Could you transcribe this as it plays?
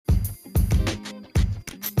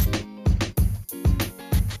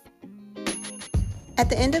At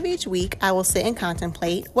the end of each week, I will sit and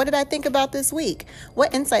contemplate, what did I think about this week?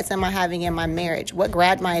 What insights am I having in my marriage? What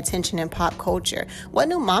grabbed my attention in pop culture? What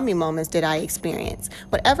new mommy moments did I experience?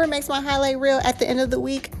 Whatever makes my highlight reel at the end of the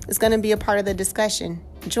week is going to be a part of the discussion.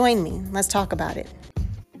 Join me. Let's talk about it.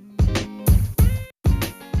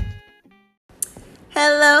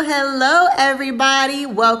 Hello, everybody.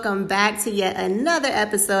 Welcome back to yet another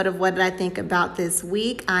episode of What Did I Think About This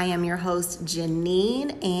Week? I am your host,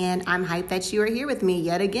 Janine, and I'm hyped that you are here with me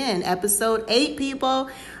yet again. Episode 8, people.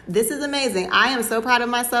 This is amazing. I am so proud of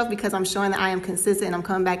myself because I'm showing that I am consistent and I'm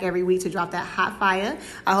coming back every week to drop that hot fire.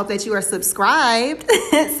 I hope that you are subscribed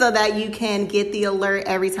so that you can get the alert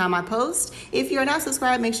every time I post. If you're not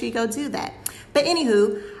subscribed, make sure you go do that. But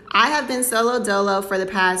anywho, I have been solo dolo for the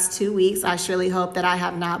past 2 weeks. I surely hope that I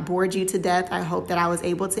have not bored you to death. I hope that I was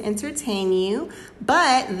able to entertain you.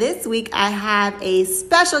 But this week I have a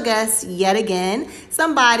special guest yet again,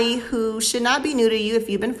 somebody who should not be new to you if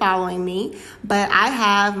you've been following me. But I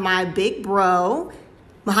have my big bro,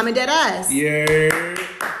 Muhammad Deadass. Yeah.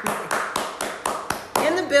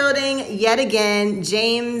 In the building yet again.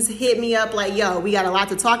 James hit me up like, yo, we got a lot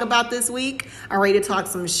to talk about this week. I'm ready to talk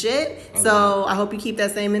some shit. Okay. So I hope you keep that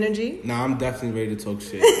same energy. Nah, I'm definitely ready to talk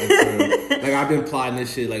shit. Like I've been plotting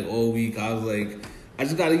this shit like all week. I was like, I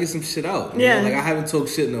just gotta get some shit out. You know? Like I haven't talked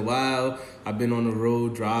shit in a while. I've been on the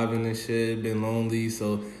road driving and shit, been lonely.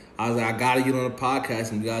 So I was like, I gotta get on a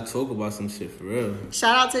podcast and we gotta talk about some shit for real.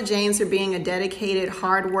 Shout out to James for being a dedicated,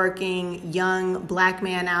 hardworking, young black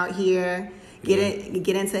man out here. Get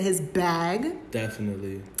into his bag.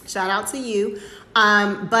 Definitely. Shout out to you.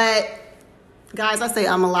 But guys, I say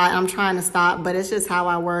I'm a lot. I'm trying to stop, but it's just how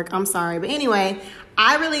I work. I'm sorry. But anyway,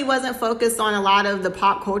 I really wasn't focused on a lot of the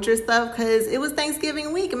pop culture stuff because it was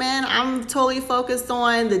Thanksgiving week, man. I'm totally focused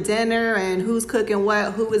on the dinner and who's cooking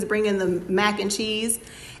what, who is bringing the mac and cheese.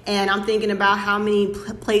 And I'm thinking about how many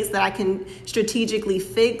plates that I can strategically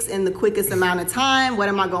fix in the quickest amount of time. What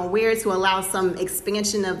am I going to wear to allow some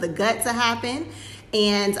expansion of the gut to happen?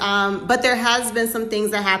 And but there has been some things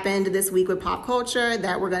that happened this week with pop culture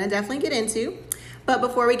that we're going to definitely get into. But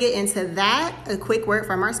before we get into that, a quick word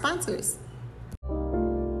from our sponsors.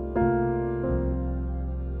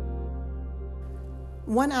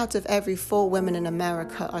 One out of every 4 women in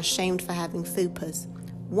America are shamed for having fupas.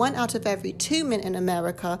 1 out of every 2 men in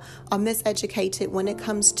America are miseducated when it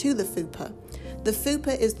comes to the fupa. The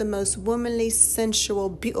fupa is the most womanly, sensual,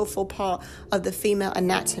 beautiful part of the female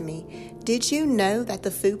anatomy. Did you know that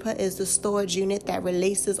the fupa is the storage unit that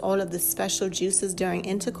releases all of the special juices during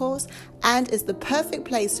intercourse and is the perfect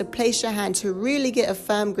place to place your hand to really get a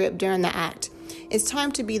firm grip during the act? It's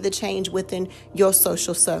time to be the change within your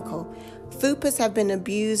social circle. Fupas have been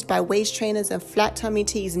abused by waist trainers and flat tummy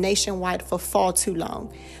tees nationwide for far too long.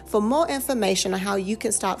 For more information on how you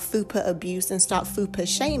can stop fupa abuse and stop fupa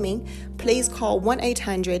shaming, please call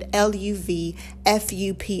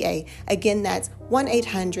 1-800-LUV-FUPA. Again, that's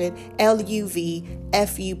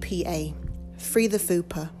 1-800-LUV-FUPA. Free the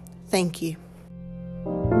fupa. Thank you.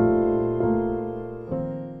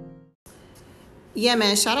 Yeah,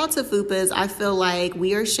 man, shout out to fupas. I feel like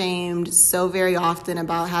we are shamed so very often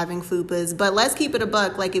about having fupas. But let's keep it a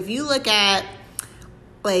buck. Like, if you look at,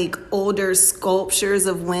 like, older sculptures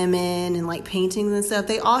of women and, like, paintings and stuff,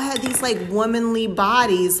 they all had these, like, womanly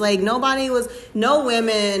bodies. Like, no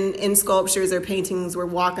women in sculptures or paintings were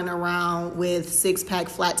walking around with 6-pack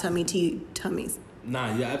flat tummies.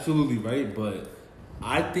 Nah, you're absolutely right. But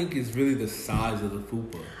I think it's really the size of the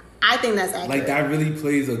fupa. I think that's accurate. Like, that really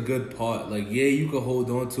plays a good part. Like, yeah, you can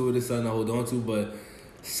hold on to it. It's something to hold on to. But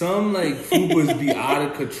some, like, fupas be out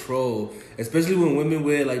of control. Especially when women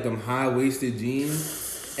wear, like, them high-waisted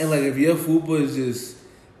jeans. And, like, if your fupa is just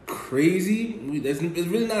crazy, it's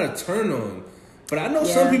really not a turn-on. But I know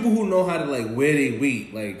some people who know how to, like, wear their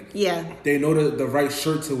weight. Like, they know the right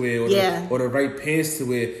shirt to wear or the right pants to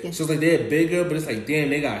wear. Yeah. So it's like they're bigger, but it's like,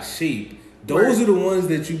 damn, they got shape. Those are the ones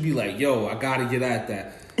that you be like, yo, I got to get at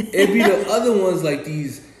that. It'd be the other ones like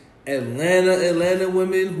these Atlanta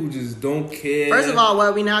women who just don't care. First of all,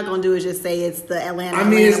 what we're not gonna do is just say it's the Atlanta.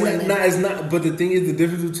 Women. It's not. But the thing is, the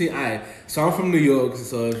difference between so I'm from New York,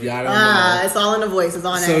 so if y'all don't know, it's all in the voice. It's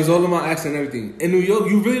on. So it's all in my accent and everything. In New York,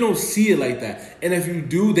 you really don't see it like that. And if you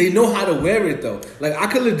do, they know how to wear it though. Like I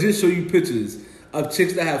could legit show you pictures of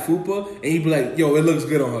chicks that have fupa, and you'd be like, yo, it looks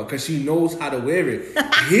good on her because she knows how to wear it.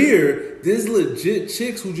 Here, there's legit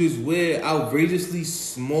chicks who just wear outrageously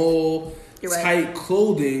small, tight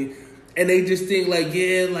clothing, and they just think like,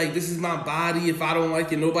 yeah, like this is my body. If I don't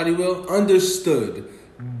like it, nobody will. Understood.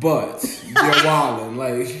 But you're wildin'.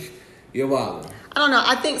 Like, you're wildin'. I don't know.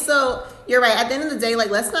 I think so. you're right. At the end of the day, like,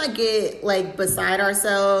 let's not get like beside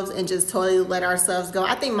ourselves and just totally let ourselves go.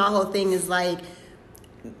 I think my whole thing is like,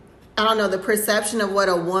 I don't know, the perception of what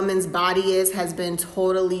a woman's body is has been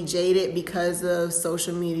totally jaded because of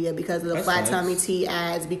social media, because of the flat tummy tea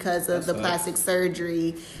ads, because of the plastic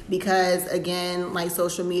surgery, because, again, like,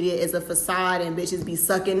 social media is a facade and bitches be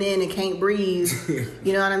sucking in and can't breathe.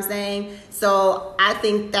 You know what I'm saying? So I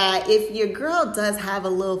think that if your girl does have a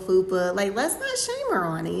little fupa, like, let's not shame her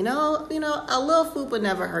on it, you know? A little fupa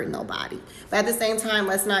never hurt nobody. But at the same time,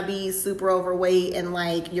 let's not be super overweight and,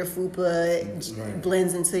 like, your fupa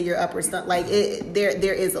blends into your upper stomach. Like,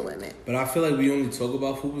 there is a limit. But I feel like we only talk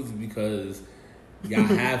about fupas because y'all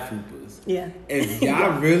have fupas. Yeah. If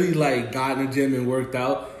y'all really, like, got in the gym and worked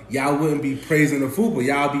out, y'all wouldn't be praising the fupa.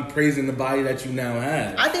 Y'all be praising the body that you now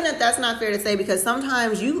have. I think that that's not fair to say, because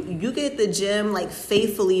sometimes you get the gym like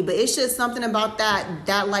faithfully, but it's just something about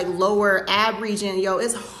that like lower ab region. Yo,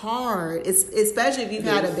 it's hard. It's especially if you've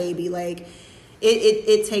had a baby. Like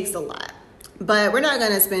it takes a lot. But we're not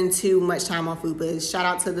going to spend too much time on fupas. Shout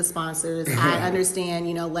out to the sponsors. I understand,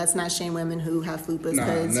 let's not shame women who have fupas,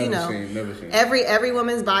 because, never shame. Every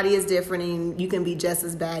woman's body is different, and you can be just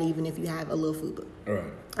as bad even if you have a little fupa.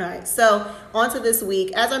 All right, so on to this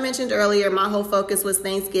week. As I mentioned earlier, my whole focus was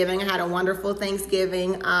Thanksgiving. I had a wonderful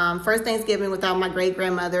Thanksgiving. First Thanksgiving without my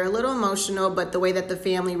great-grandmother. A little emotional, but the way that the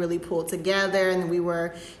family really pulled together and we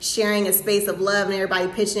were sharing a space of love and everybody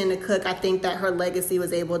pitching in to cook, I think that her legacy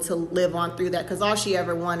was able to live on through that, because all she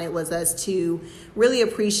ever wanted was us to really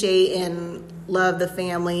appreciate and love the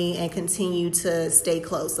family and continue to stay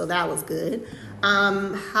close. So that was good.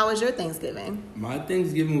 How was your Thanksgiving? My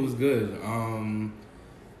Thanksgiving was good.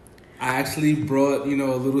 I actually brought, a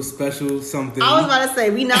little special something. I was about to say,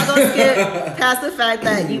 we not going to skip past the fact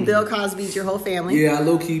that you Bill Cosby'd your whole family. Yeah, I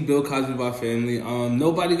low-key Bill Cosby my family.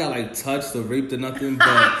 Nobody got, like, touched or raped or nothing, but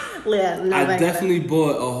I definitely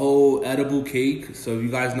bought a whole edible cake. So if you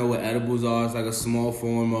guys know what edibles are, it's like a small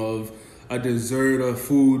form of a dessert or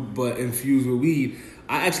food, but infused with weed.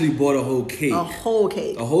 I actually bought a whole cake. A whole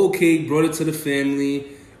cake, brought it to the family.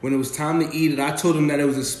 When it was time to eat it, I told them that it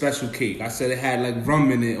was a special cake. I said it had like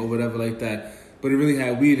rum in it or whatever like that, but it really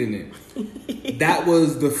had weed in it. That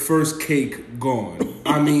was the first cake gone.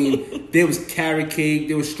 I mean, there was carrot cake,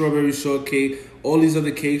 there was strawberry shortcake, all these other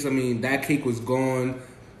cakes. I mean, that cake was gone.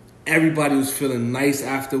 Everybody was feeling nice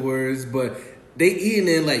afterwards, but they eating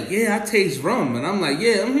it like, yeah, I taste rum. And I'm like,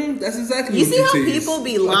 yeah, that's exactly you what you taste. You see how people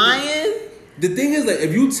be lying? The thing is, like,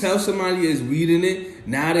 if you tell somebody there's weed in it,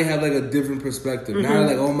 now they have, like, a different perspective. Now they're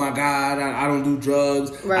like, oh, my God, I don't do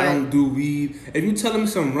drugs. Right. I don't do weed. If you tell them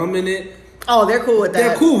some rum in it. Oh, they're cool with that.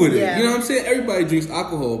 They're cool with it. You know what I'm saying? Everybody drinks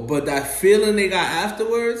alcohol. But that feeling they got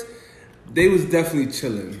afterwards, they was definitely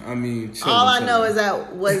chilling. I mean, chilling. All I know is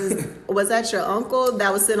that was that your uncle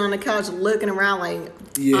that was sitting on the couch looking around like,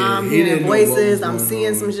 I'm hearing voices, I'm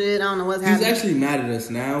seeing some shit, I don't know what's happening. He's actually mad at us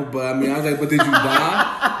now, but I mean, I was like, but did you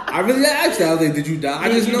die? I really asked I was like, did you die? I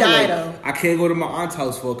just know, like, I can't go to my aunt's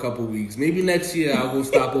house for a couple weeks. Maybe next year I'll go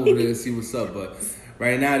stop over there and see what's up, but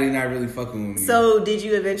right now they're not really fucking with me. So did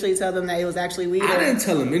you eventually tell them that it was actually weed? I didn't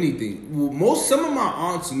tell them anything. Well, some of my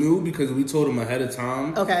aunts knew because we told them ahead of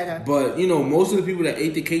time. Okay. But, most of the people that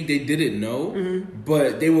ate the cake, they didn't know.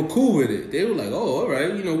 But they were cool with it. They were like, oh, all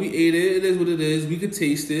right. We ate it. It is what it is. We could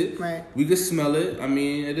taste it. Right. We could smell it. I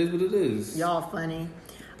mean, it is what it is. Y'all funny.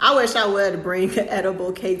 I wish I would bring an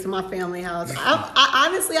edible cake to my family house. I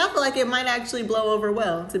honestly, I feel like it might actually blow over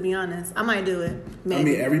well, to be honest. I might do it. Maybe. I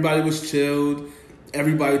mean, everybody was chilled.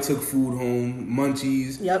 Everybody took food home,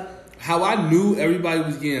 munchies. Yep. How I knew everybody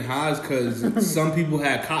was getting high is because some people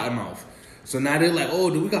had cotton mouth. So now they're like, oh,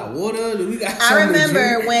 do we got water? Do we got something I remember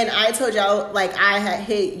to drink? when I told y'all, like, I had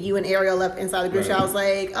hit you and Ariel up inside the group chat. I was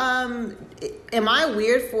like, am I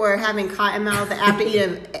weird for having cotton mouth after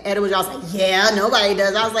eating edibles? Y'all was like, yeah, nobody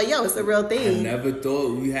does. I was like, yo, it's a real thing. I never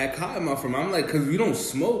thought we had cotton mouth from. I'm like, because we don't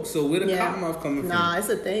smoke, so where the cotton mouth coming from? Nah, it's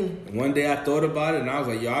a thing. One day I thought about it, and I was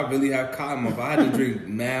like, yo, I really have cotton mouth. I had to drink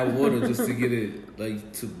mad water just to get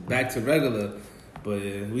it back to regular. But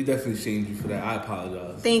yeah, we definitely shamed you for that. I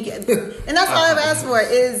apologize. Thank you. And that's all I've asked for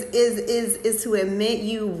is to admit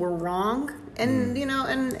you were wrong. And,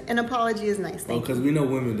 and an apology is nice. Thank you. Because we know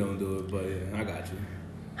women don't do it, but yeah, I got you.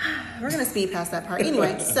 We're going to speed past that part.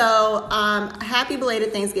 Anyway, so happy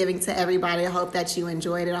belated Thanksgiving to everybody. I hope that you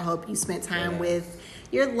enjoyed it. I hope you spent time with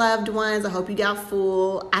your loved ones. I hope you got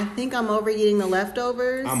full. I think I'm over eating the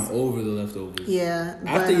leftovers. I'm over the leftovers. Yeah.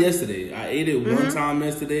 After yesterday. I ate it one time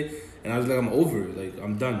yesterday, and I was like, I'm over it. Like,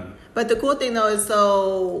 I'm done. But the cool thing, though, is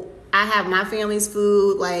so I have my family's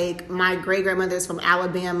food. Like, my great-grandmother's from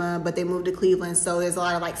Alabama, but they moved to Cleveland, so there's a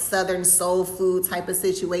lot of, like, Southern soul food type of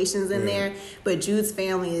situations in there. But Jude's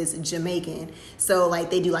family is Jamaican. So, like,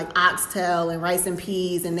 they do, like, oxtail and rice and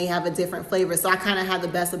peas, and they have a different flavor. So I kind of have the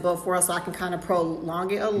best of both worlds, so I can kind of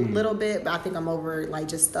prolong it a little bit. But I think I'm over, like,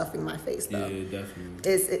 just stuffing my face, though. Yeah, definitely.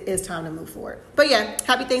 It's time to move forward. But, yeah,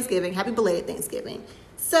 happy Thanksgiving. Happy belated Thanksgiving.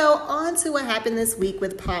 So, on to what happened this week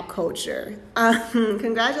with pop culture.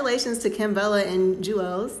 Congratulations to Kimbella and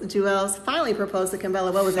Juelz. Juelz finally proposed to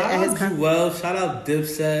Kimbella. What was it? Shout out Juelz. Shout out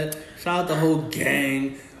Dipset. Shout out the whole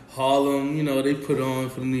gang. Harlem, you know, they put on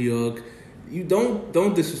for New York. You don't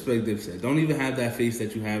disrespect Dipset. Don't even have that face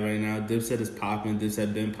that you have right now. Dipset is popping.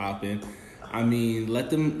 Dipset been popping. I mean, let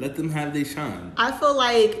them have their shine. I feel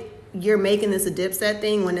like you're making this a Dipset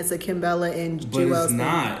thing when it's a Kimbella and Juelz thing. But it's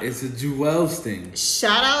not. It's a Juelz thing.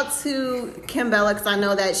 Shout out to Kimbella, because I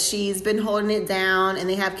know that she's been holding it down and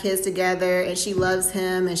they have kids together and she loves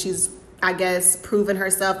him and she's, I guess, proven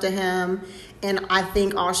herself to him. And I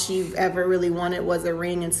think all she ever really wanted was a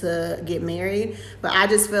ring and to get married. But I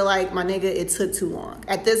just feel like, my nigga, it took too long.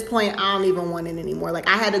 At this point, I don't even want it anymore. Like,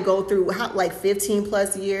 I had to go through, like, 15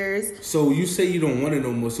 plus years. So you say you don't want it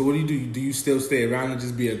no more. So what do? Do you still stay around and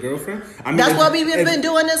just be a girlfriend? I mean, that's what we've been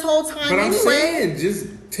doing this whole time but anyway. I'm saying, just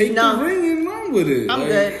take the ring and run with it. I'm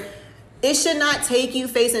good. It should not take you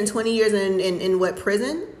facing 20 years in what,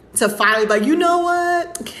 prison? To finally be like, you know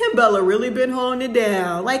what? Kimbella really been holding it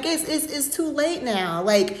down. Like, it's too late now.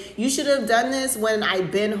 Like, you should have done this when I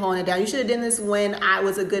been holding it down. You should have done this when I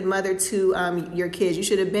was a good mother to your kids. You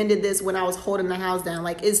should have been did this when I was holding the house down.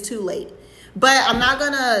 Like, it's too late. But I'm not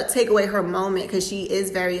going to take away her moment because she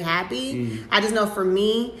is very happy. I just know for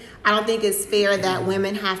me, I don't think it's fair that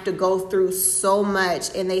women have to go through so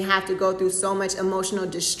much and they have to go through so much emotional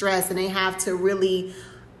distress and they have to really,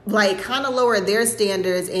 like, kind of lower their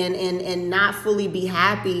standards and not fully be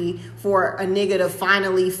happy for a nigga to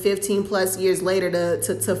finally 15 plus years later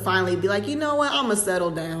to finally be like, you know what, I'm gonna settle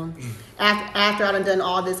down after I done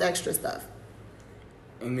all this extra stuff.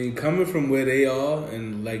 I mean, coming from where they are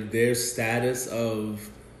and, like, their status of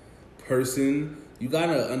person, you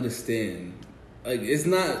gotta understand, like, it's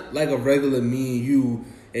not like a regular me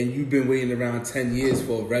and you've been waiting around 10 years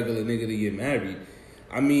for a regular nigga to get married.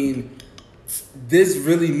 I mean, this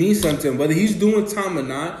really means something. Whether he's doing time or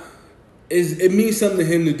not, it means something to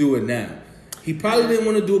him to do it now. He probably didn't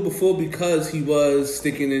want to do it before because he was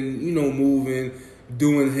sticking and, you know, moving,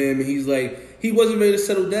 doing him. And he's like, he wasn't ready to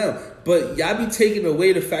settle down. But y'all be taking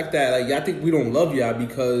away the fact that, like, y'all think we don't love y'all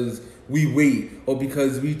because we wait or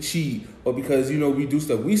because we cheat or because, you know, we do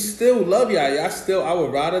stuff. We still love y'all. Y'all still our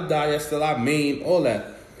ride or die. Y'all still our main, all that.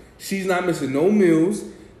 She's not missing no meals.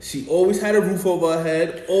 She always had a roof over her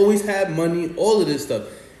head, always had money, all of this stuff.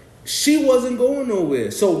 She wasn't going nowhere.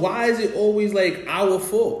 So why is it always, like, our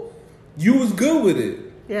fault? You was good with it.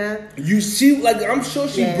 Yeah. I'm sure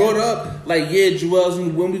she brought up, like, yeah, Juelz,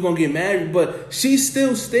 when we gonna get married, but she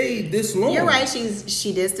still stayed this long. You're right.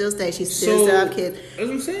 She did still stay. She still have kids. That's what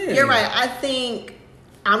I'm saying. You're right. I think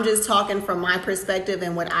I'm just talking from my perspective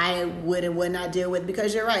and what I would and would not deal with,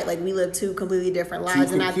 because you're right. Like, we live two completely different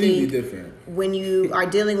lives. And I think different. When you are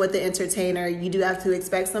dealing with the entertainer, you do have to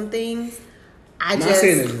expect some things. I'm not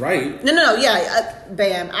saying it's right. No. Yeah,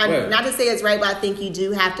 bam. Not to say it's right, but I think you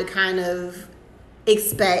do have to kind of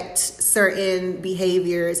expect certain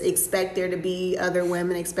behaviors, expect there to be other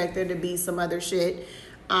women, expect there to be some other shit.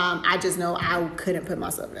 I just know I couldn't put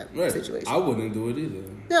myself in that situation. I wouldn't do it either.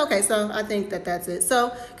 Yeah, okay, so I think that's it.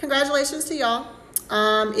 So congratulations to y'all.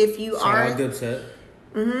 If you Shout out Dipset.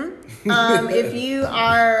 If you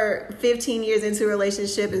are 15 years into a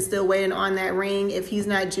relationship and still waiting on that ring, if he's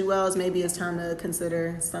not Juelz, maybe it's time to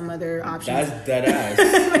consider some other options. That's dead ass.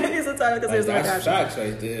 Maybe it's time to consider some other options. That's facts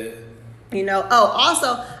right there. You know. Oh,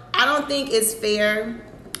 also, I don't think it's fair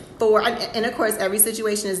for, and of course every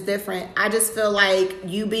situation is different. I just feel like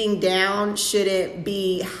you being down shouldn't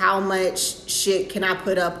be how much shit can I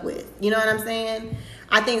put up with. You know what I'm saying?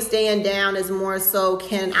 I think staying down is more so,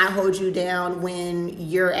 can I hold you down when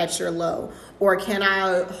you're at your low? Or can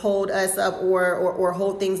I hold us up or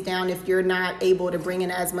hold things down if you're not able to bring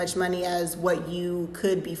in as much money as what you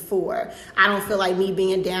could before? I don't feel like me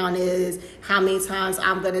being down is how many times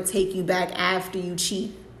I'm going to take you back after you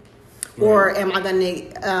cheat. Right. Or am I going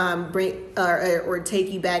to bring or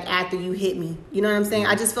take you back after you hit me? You know what I'm saying?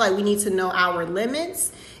 I just feel like we need to know our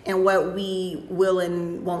limits and what we will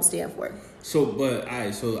and won't stand for. So I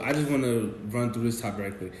just want to run through this topic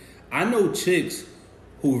right quick. I know chicks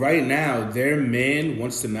who right now their man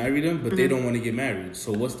wants to marry them, but they don't want to get married.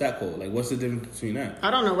 So what's that called? Like, what's the difference between that?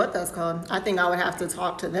 I don't know what that's called. I think I would have to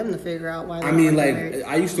talk to them to figure out why. I mean, like,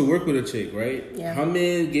 I used to work with a chick, right? Yeah. Her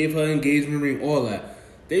man gave her engagement ring, all that.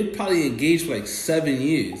 They probably engaged for like 7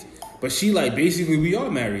 years. But she, like, basically, we are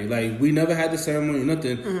married. Like, we never had the ceremony or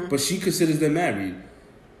nothing, but she considers them married.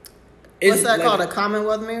 What's that called? A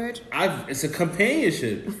Commonwealth marriage? It's a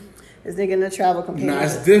companionship. Is nigga in a travel companion? Nah,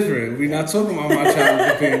 it's different. We're not talking about my travel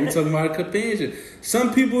companion. We're talking about a companionship.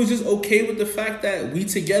 Some people is just okay with the fact that we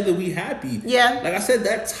together, we happy. Yeah. Like I said,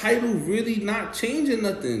 that title really not changing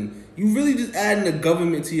nothing. You really just adding the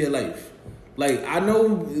government to your life. Like, I know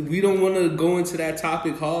we don't want to go into that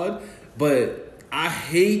topic hard, but I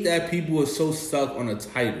hate that people are so stuck on a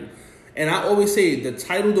title. And I always say the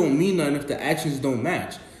title don't mean nothing if the actions don't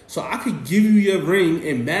match. So I could give you your ring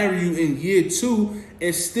and marry you in year 2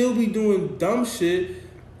 and still be doing dumb shit.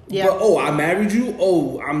 Yeah. But, oh, I married you.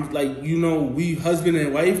 Oh, I'm like, you know, we husband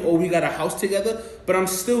and wife. Oh, we got a house together. But I'm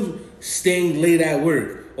still staying late at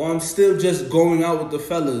work. Or I'm still just going out with the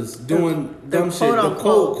fellas doing dumb shit. The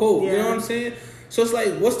quote. Yeah. You know what I'm saying? So it's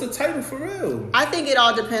like, what's the title for real? I think it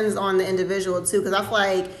all depends on the individual, too. Because I feel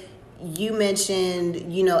like you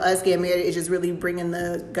mentioned, you know, us getting married is just really bringing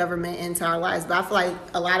the government into our lives. But I feel like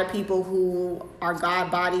a lot of people who are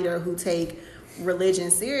God-bodied or who take religion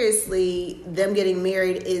seriously, them getting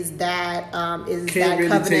married is that covenant with God. Can't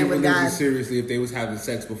really take religion seriously if they was having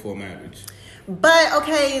sex before marriage. But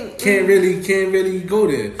okay, can't really go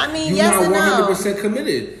there. I mean, you're yes not 100%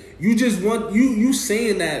 committed. You just want you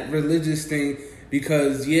saying that religious thing.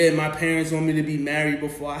 Because, my parents want me to be married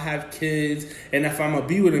before I have kids. And if I'm going to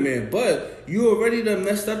be with a man. But you already done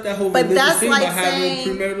messed up that whole religious thing by having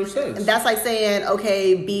premarital sex. That's like saying,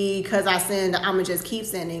 okay, because I sinned, I'm going to just keep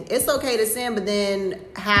sinning. It's okay to sin, but then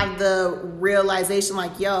have the realization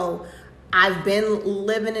like, yo, I've been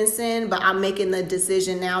living in sin, but I'm making the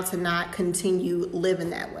decision now to not continue living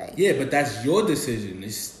that way. Yeah, but that's your decision.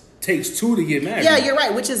 It takes 2 to get married. Yeah, you're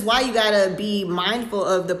right, which is why you gotta be mindful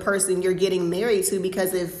of the person you're getting married to,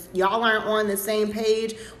 because if y'all aren't on the same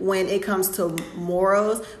page when it comes to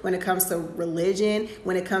morals, when it comes to religion,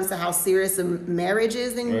 when it comes to how serious a marriage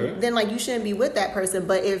is, then like you shouldn't be with that person.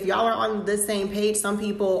 But if y'all are on the same page, some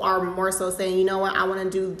people are more so saying, you know what, I want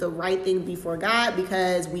to do the right thing before God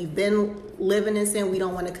because we've been living in sin, we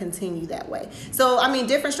don't want to continue that way. So, I mean,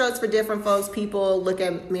 different strokes for different folks. People look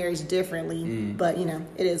at marriage differently, but, you know,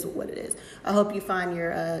 it is what it is. I hope you find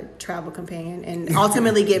your travel companion and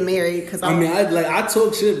ultimately get married. Cause I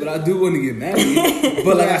talk shit, but I do want to get married.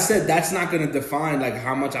 But like I said, that's not going to define like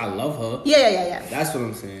how much I love her. Yeah. That's what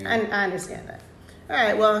I'm saying. I understand that. All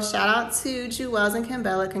right, well, shout out to Jewels and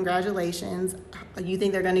Kimbella. Congratulations. You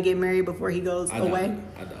think they're going to get married before he goes away?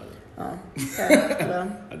 I doubt it. Oh, okay.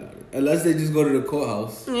 Well, I doubt it. Unless they just go to the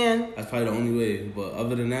courthouse. Yeah. That's probably the only way. But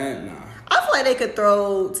other than that, nah. I feel like they could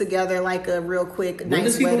throw together like a real quick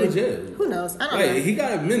nice wedding. When does he go to jail? Who knows? I don't know. He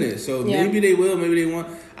got a minute, so maybe they will, maybe they won't.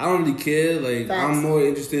 I don't really care. Like, Facts. I'm more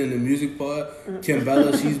interested in the music part.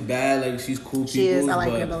 Kimbella, she's bad. Like, she's cool people. She is. I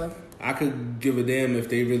like Kimbella. I could give a damn if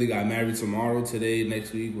they really got married tomorrow, today,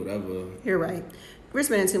 next week, whatever. You're right. We're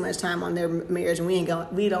spending too much time on their marriage, and we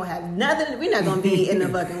don't have nothing. We're not gonna be in the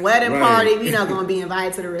fucking wedding party. We're not gonna be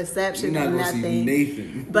invited to the reception. We're not gonna see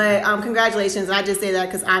Nathan. But congratulations. I just say that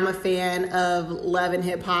because I'm a fan of Love and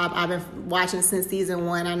Hip Hop. I've been watching since season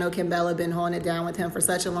 1. I know Kimbella been holding it down with him for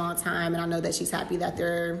such a long time, and I know that she's happy that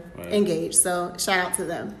they're engaged. So shout out to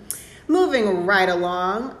them. Moving right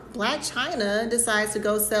along, Blac Chyna decides to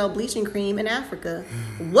go sell bleaching cream in Africa.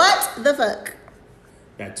 What the fuck?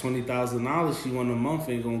 That $20,000 she won a month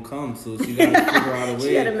ain't gonna come, so she gotta figure out a way.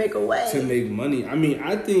 She gotta make a way to make money. I mean,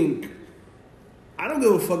 I don't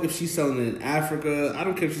give a fuck if she's selling it in Africa. I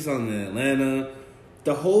don't care if she's selling it in Atlanta.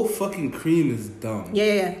 The whole fucking cream is dumb.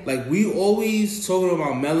 Yeah. Like, we always talking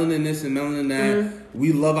about melanin this and melanin that.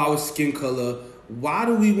 We love our skin color. Why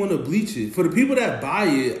do we want to bleach it? For the people that buy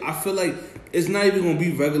it, I feel like it's not even gonna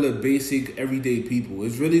be regular, basic, everyday people.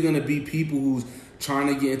 It's really gonna be people who's trying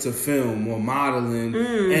to get into film or modeling,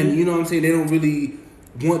 and you know what I'm saying, they don't really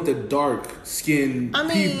want the dark skinned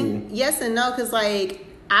people. Yes and no, because like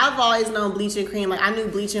I've always known bleaching cream. Like, I knew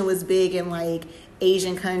bleaching was big in like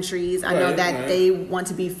Asian countries. I know that they want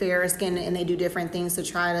to be fairer skinned and they do different things to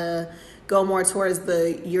try to go more towards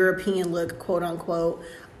the European look, quote unquote.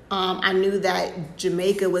 I knew that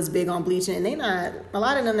Jamaica was big on bleaching, and a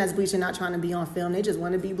lot of them that's bleaching not trying to be on film. They just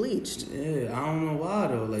want to be bleached. Yeah, I don't know why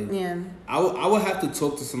though. Like, I would have to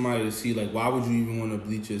talk to somebody to see, like, why would you even want to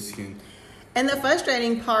bleach your skin? And the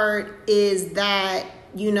frustrating part is that,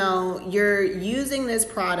 you know, you're using this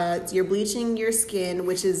product, you're bleaching your skin,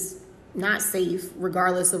 which is not safe,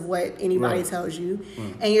 regardless of what anybody tells you.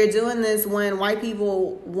 And you're doing this when white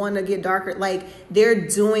people want to get darker. Like, they're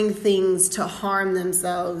doing things to harm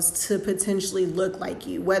themselves to potentially look like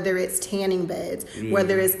you, whether it's tanning beds,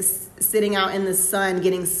 whether it's sitting out in the sun,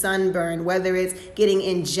 getting sunburned, whether it's getting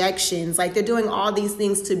injections. Like, they're doing all these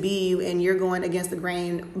things to be you, and you're going against the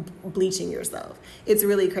grain, bleaching yourself. It's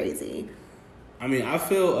really crazy. I mean, I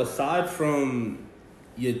feel aside from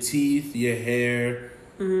your teeth, your hair,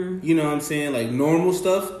 you know what I'm saying? Like, normal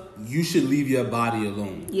stuff, you should leave your body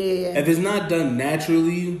alone. Yeah. If it's not done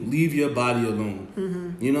naturally, leave your body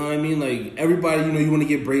alone. You know what I mean? Like, everybody, you know, you want to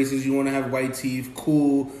get braces, you want to have white teeth,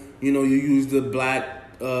 cool. You know, you use the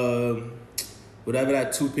black, whatever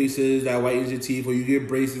that toothpaste is that whitens your teeth, or you get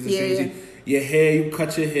braces. Your hair, you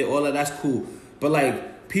cut your hair, all of that's cool. But,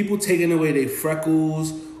 like, people taking away their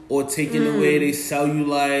freckles, or taking away their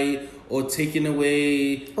cellulite, or taking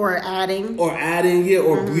away... Or adding,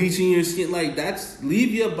 or bleaching your skin. Like, that's...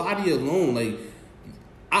 Leave your body alone. Like,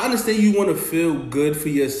 I understand you want to feel good for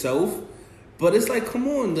yourself, but it's like, come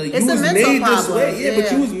on. Like, it's you was made problem. This way. Yeah,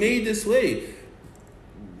 but you was made this way.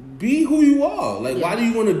 Be who you are. Like, why do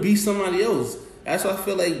you want to be somebody else? That's why I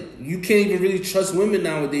feel like you can't even really trust women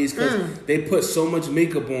nowadays, because they put so much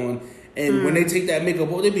makeup on. And when they take that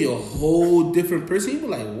makeup off, they be a whole different person. You be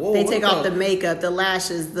like, whoa. They take off the makeup, the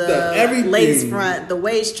lashes, the lace front, the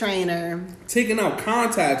waist trainer. Taking out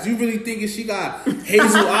contacts. You really thinking she got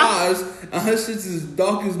hazel eyes and her shit's as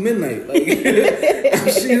dark as midnight. Like,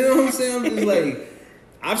 you know what I'm saying? I'm just like,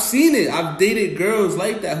 I've seen it. I've dated girls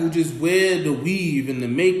like that who just wear the weave and the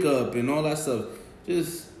makeup and all that stuff.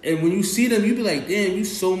 And when you see them, you be like, damn, you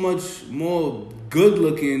so much more good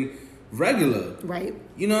looking regular. Right.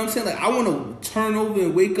 You know what I'm saying? Like, I want to turn over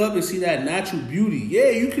and wake up and see that natural beauty. Yeah,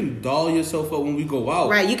 you can doll yourself up when we go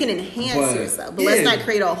out. Right, you can enhance yourself. But let's not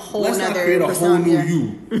create a whole Let's nother not create a whole new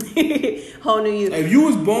you. Whole new you. If you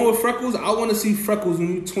was born with freckles, I want to see freckles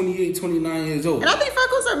when you're 28, 29 years old. And I think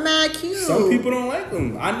freckles are mad cute. Some people don't like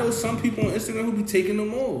them. I know some people on Instagram who be taking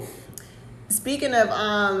them off. Speaking of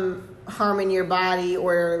harming your body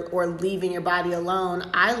or leaving your body alone,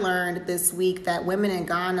 I learned this week that women in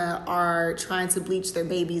Ghana are trying to bleach their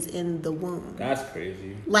babies in the womb. That's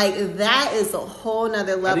crazy. Like, that is a whole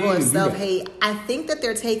nother level of self-hate. I think that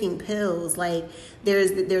they're taking pills. Like,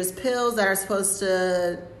 there's pills that are supposed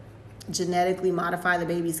to genetically modify the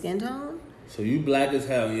baby's skin tone. So you black as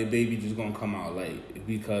hell and your baby just gonna come out light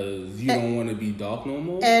because you don't want to be dark no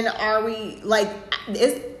more? And are we, like,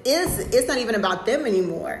 it's not even about them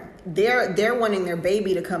anymore. They're wanting their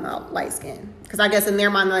baby to come out light skinned. Because I guess in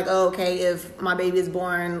their mind, like, oh, okay, if my baby is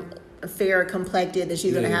born fair complected, then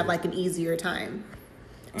she's going to have, like, an easier time.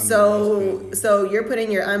 So you're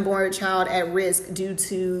putting your unborn child at risk due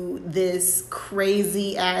to this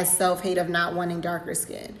crazy ass self-hate of not wanting darker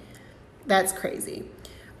skin. That's crazy.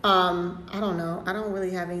 I don't know. I don't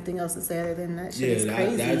really have anything else to say other than that shit is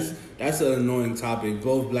crazy. That's an annoying topic.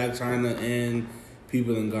 Both Black China and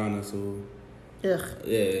people in Ghana, so... Ugh.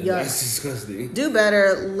 Yeah, that's disgusting. Do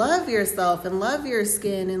better. Love yourself and love your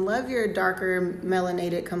skin and love your darker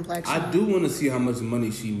melanated complexion. I do want to see how much money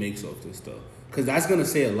she makes off this stuff. Because that's going to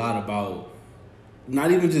say a lot about not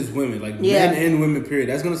even just women, like men and women, period.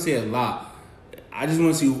 That's going to say a lot. I just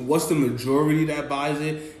want to see what's the majority that buys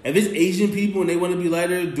it. If it's Asian people and they want to be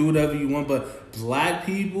lighter, do whatever you want. But black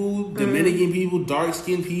people, Dominican people,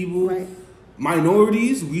 dark-skinned people,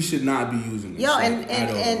 minorities, we should not be using this. Yo,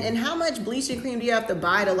 and how much bleaching cream do you have to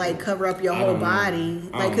buy to, like, cover up your whole body?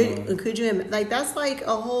 Like, could you, like, that's like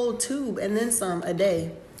a whole tube and then some a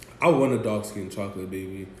day. I want a dark-skinned chocolate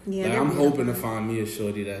baby. Yeah, like, I'm hoping to find me a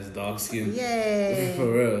shorty that's dark-skinned. Yay. For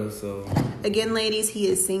real, so. Again, ladies, he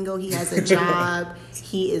is single. He has a job.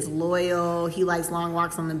 He is loyal. He likes long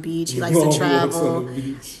walks on the beach. He likes to travel.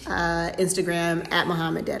 Instagram, at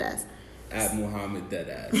Muhammad Deadass. At Muhammad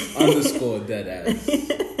Deadass. _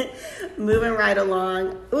 Deadass. Moving right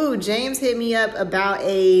along. Ooh, James hit me up about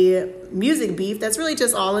a music beef that's really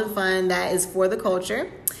just all in fun that is for the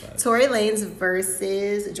culture. Tory Lanez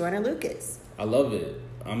versus Joyner Lucas. I love it.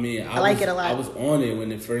 I mean, I like it a lot. I was on it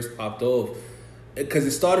when it first popped off. Because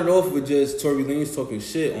it started off with just Tory Lanez talking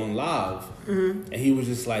shit on live. And he was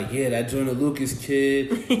just like, yeah, that Joyner Lucas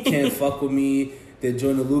kid can't fuck with me. Then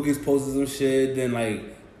Joyner Lucas posted some shit. Then, like,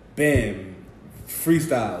 bam,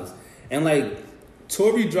 freestyles. And, like,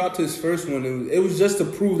 Tory dropped his first one, and it was just to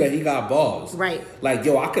prove that he got balls. Right. Like,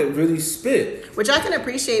 yo, I could really spit. Which I can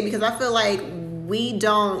appreciate because I feel like we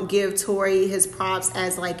don't give Tory his props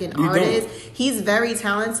as, like, an artist. He's very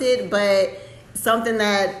talented, but something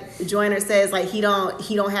that Joyner says, like he don't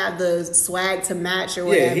have the swag to match or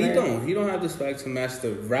whatever. Yeah, he don't have the swag to match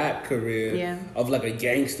the rap career Yeah. of like a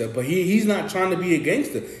gangster. But he's not trying to be a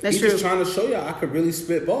gangster. That's he's true. just trying to show y'all I could really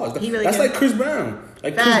spit bars. He really That's can. like Chris Brown.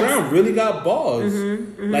 Like Facts. Chris Brown really got bars.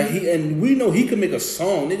 Like and we know he could make a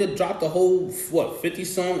song. Nigga dropped the whole 50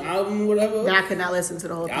 song album or whatever. But I could not listen to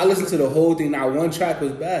the whole thing. I listened to the whole thing. Not one track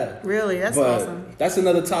was bad. Really? That's But awesome. that's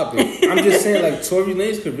another topic. I'm just saying, like, Tory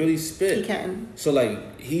Lanez could really spit. He can. So,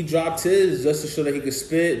 like, he dropped his just to show that he could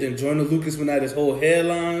spit. Then Joyner Lucas went at his whole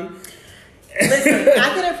hairline. Listen, I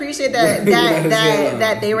can appreciate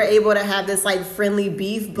that they were able to have this like friendly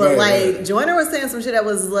beef, but Right. Joyner was saying some shit that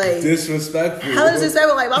was like Disrespectful. hella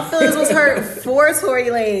disrespectful. Like my feelings was hurt for Tory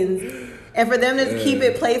Lanez. And for them to keep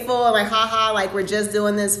it playful and like, haha, like we're just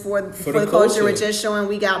doing this for the culture. We're just showing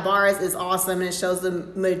we got bars is awesome, and it shows the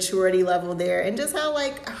maturity level there, and just how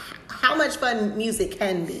much fun music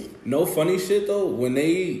can be. No funny shit though. When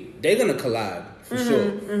they're gonna collab for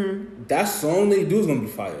sure. That song they do is gonna be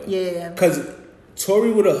fire. Yeah. Cause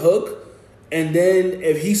Tory with a hook. And then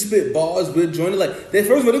if he spit bars with Joyner, like first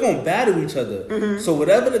of all, they're gonna battle each other. So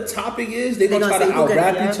whatever the topic is, they're gonna try to out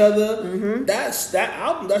rap each other. That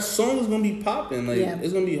song is gonna be popping. Like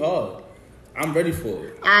it's gonna be hard. I'm ready for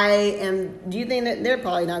it. Do you think that they're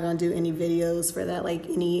probably not gonna do any videos for that, like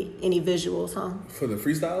any visuals, huh? For the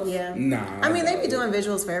freestyles? Yeah. Nah. I mean, they be doing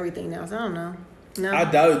visuals for everything now, so I don't know. No. I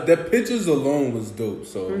doubt it. The pictures alone was dope,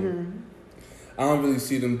 so I don't really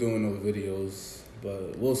see them doing no videos.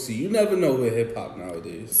 But we'll see. You never know with hip hop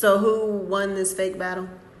nowadays. So who won this fake battle?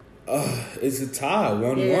 It's a tie,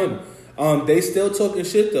 1-1. Yeah. They still talking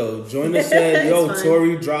shit though. Joyner said, "Yo, fine.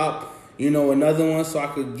 Tory dropped, another one, so I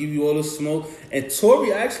could give you all the smoke." And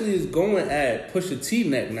Tory actually is going at Pusha T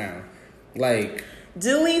neck now. Like,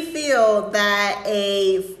 do we feel that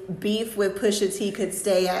a beef with Pusha T could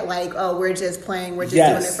stay at like, oh, we're just playing, we're just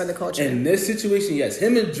doing it for the culture? In this situation, yes.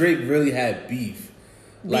 Him and Drake really had beef.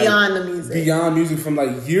 Beyond the music. Beyond music from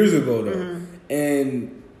like years ago though.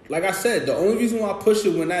 And like I said, the only reason why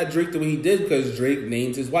Pusha went at Drake the way he did because Drake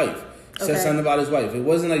named his wife. Said something about his wife. It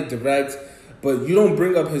wasn't like direct, but you don't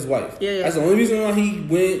bring up his wife. Yeah. That's the only reason why he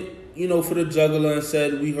went, for the juggler and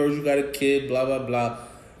said, "We heard you got a kid, blah, blah, blah."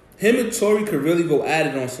 Him and Tory could really go at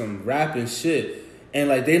it on some rap and shit. And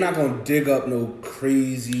like they're not gonna dig up no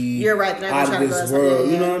crazy You're right, out of this world.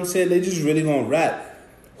 Yeah. You know what I'm saying? They just really gonna rap.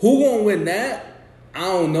 Who gonna win that? I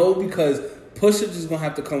don't know because Pusha just gonna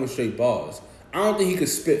have to come with straight bars. I don't think he could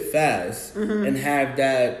spit fast and have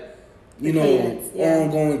that, cadence,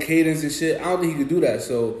 ongoing cadence and shit. I don't think he could do that.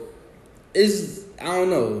 So I don't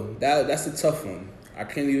know. That's a tough one. I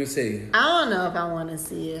can't even say. I don't know if I want to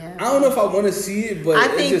see it happen. I don't know if I want to see it, but I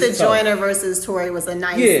think it's just the tough. Joyner versus Tory was a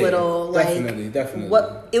nice little definitely.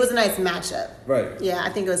 It was a nice matchup. Right. Yeah, I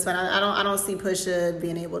think it was fun. I don't see Pusha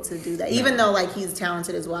being able to do that, even though like he's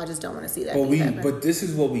talented as well. I just don't want to see that. But this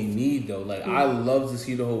is what we need though. Like I love to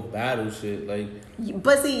see the whole battle shit. Like,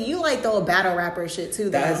 but see, you like the whole battle rapper shit too,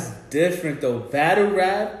 though. That's different though. Battle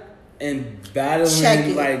rap and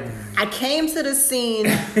battling like. I came to the scene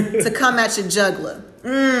to come at your juggler.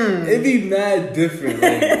 It be mad different.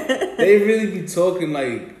 Like, they really be talking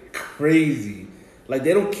like crazy. Like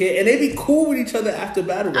they don't care, and they be cool with each other after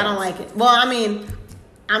battle. I don't like it. Well, I mean,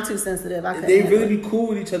 I'm too sensitive. They really be cool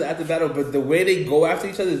with each other after battle, but the way they go after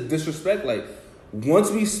each other is disrespect. Like once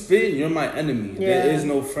we spit, you're my enemy. Yeah. There is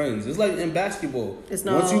no friends. It's like in basketball.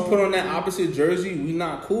 Once you put on that opposite jersey, we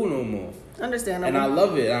not cool no more. Understandable. And I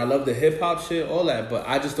love it. I love the hip hop shit, all that. But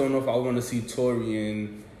I just don't know if I want to see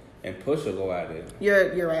Tory and Pusha go at it.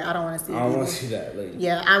 You're right. I don't want to see it. I don't want to see that. Like,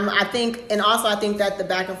 yeah, I think that the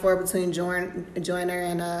back and forth between Joyner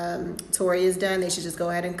and Tory is done. They should just go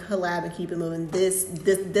ahead and collab and keep it moving. This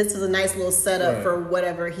is a nice little setup for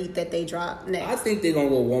whatever heat that they drop next. I think they're gonna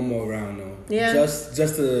go one more round though. Yeah. Just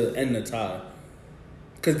to end the tie.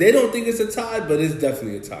 Because they don't think it's a tie, but it's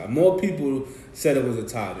definitely a tie. More people said it was a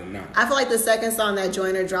tie than not. I feel like the second song that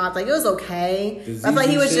Joyner dropped, like it was okay. I feel like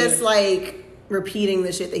he was just like repeating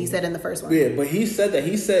the shit that he said in the first one. Yeah, but he said that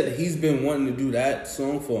he's been wanting to do that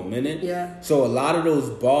song for a minute. Yeah. So a lot of those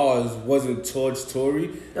bars wasn't towards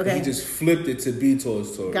Tory. Okay. He just flipped it to be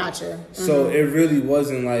towards Tory. Gotcha. Mm-hmm. So it really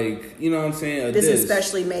wasn't like, you know what I'm saying? This is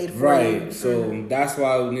especially made for right. him. So that's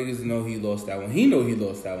why niggas know he lost that one. He know he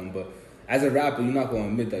lost that one, but as a rapper, you're not gonna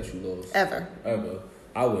admit that you lost. Ever.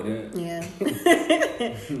 I wouldn't. Yeah.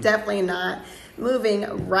 Definitely not.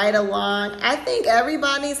 Moving right along. I think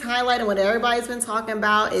everybody's highlighting what everybody's been talking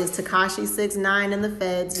about is Tekashi 6ix9ine and the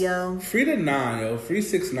Feds, yo. Free the 9, yo. Free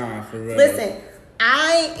 6ix9ine for real. Listen,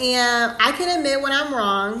 I can admit when I'm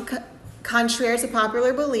wrong. contrary to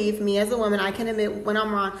popular belief, me as a woman, I can admit when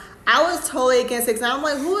I'm wrong. I was totally against 6ix9ine. I'm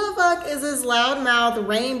like, who the fuck is this loudmouth,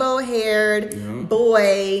 rainbow-haired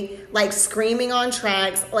boy, like screaming on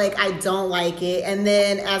tracks? Like, I don't like it. And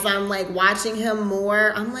then as I'm like watching him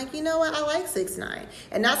more, I'm like, you know what? I like 6ix9ine,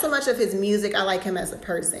 and not so much of his music. I like him as a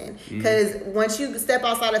person, because once you step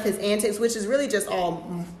outside of his antics, which is really just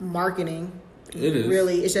all marketing. It is.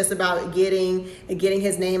 Really, it's just about getting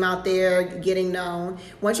his name out there, getting known.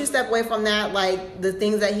 Once you step away from that, like the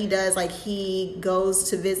things that he does, like he goes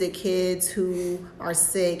to visit kids who are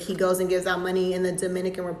sick. He goes and gives out money in the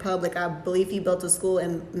Dominican Republic. I believe he built a school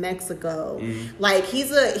in Mexico. Like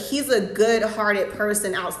he's a good-hearted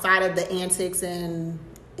person outside of the antics and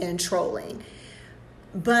trolling.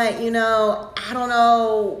 But you know, I don't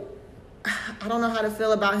know how to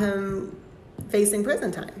feel about him facing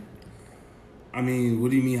prison time. I mean,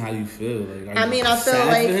 what do you mean? How you feel? Like, I mean, I feel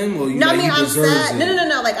like for him, or you, no. like, I mean, he I'm deserves sad. it?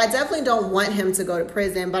 No. Like, I definitely don't want him to go to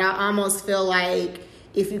prison, but I almost feel like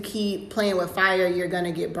if you keep playing with fire, you're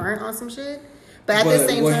gonna get burnt on some shit. But at the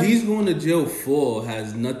same what time, he's going to jail for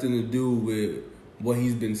has nothing to do with what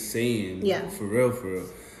he's been saying. Yeah. For real.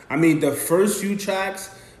 I mean, the first few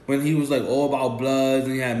tracks when he was like all about Bloods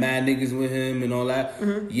and he had mad niggas with him and all that.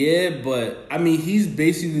 Yeah, but I mean, he's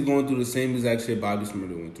basically going through the same exact shit Bobby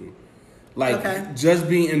Shmurda went through. Like, just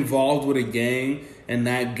being involved with a gang and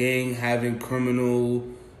that gang having criminal,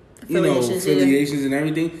 affiliations and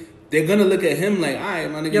everything, they're going to look at him like, all right,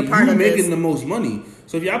 my nigga, you making the most money.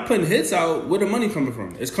 So if y'all putting hits out, where the money coming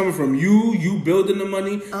from? It's coming from you building the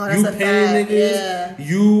money, you paying niggas,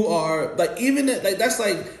 you are, like, even, like, that's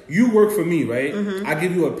like, you work for me, right? I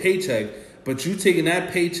give you a paycheck, but you taking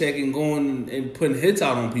that paycheck and going and putting hits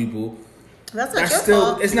out on people, that's your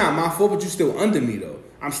fault. It's not my fault, but you still under me, though.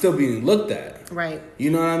 I'm still being looked at. Right.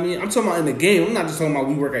 You know what I mean? I'm talking about in the game. I'm not just talking about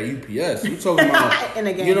we work at UPS. I'm talking about in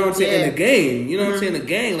the game. You know what I'm saying? Yeah. In the game. You know what I'm saying? In the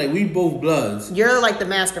gang. Like, we both Bloods. You're like the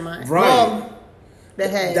mastermind. Right. Well, the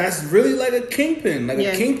head. That's really like a kingpin. Like,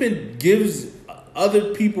 a kingpin gives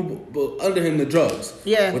other people under him the drugs.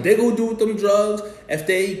 Yeah. What they go do with them drugs, if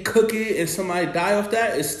they cook it and somebody die off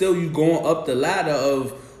that, it's still you going up the ladder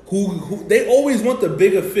of who they always want the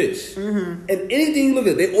bigger fish. And anything you look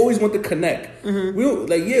at, they always want to connect. We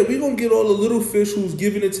gonna get all the little fish who's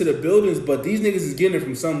giving it to the buildings, but these niggas is getting it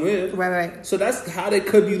from somewhere. Right. So that's how they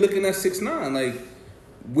could be looking at 6ix9ine. Like,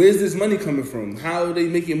 where's this money coming from? How are they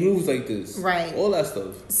making moves like this? Right. All that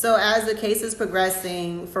stuff. So as the case is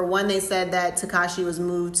progressing, for one, they said that Tekashi was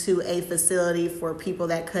moved to a facility for people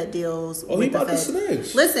that cut deals with he the about to Fed.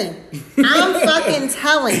 snitch. Listen, I'm fucking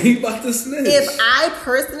telling He about to snitch. If I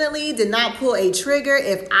personally did not pull a trigger,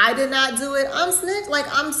 if I did not do it, I'm snitch. Like,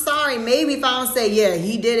 I'm sorry. Maybe if I don't say, yeah,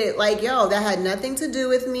 he did it. Like, yo, that had nothing to do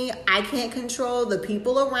with me. I can't control the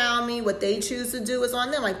people around me. What they choose to do is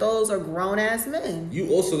on them. Like, those are grown-ass men.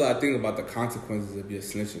 You also got to think about the consequences of your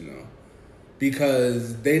snitching, though.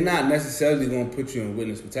 Because they're not necessarily going to put you in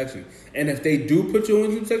witness protection. And if they do put you in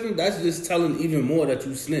witness protection, that's just telling even more that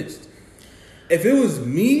you snitched. If it was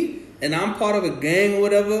me and I'm part of a gang or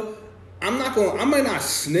whatever, I might not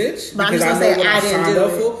snitch but because I know what I signed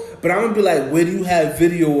up for. But I'm going to be like, where do you have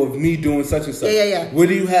video of me doing such and such? Yeah. Where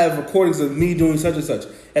do you have recordings of me doing such and such?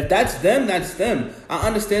 If that's them, that's them. I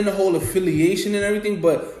understand the whole affiliation and everything,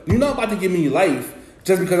 but you're not about to give me life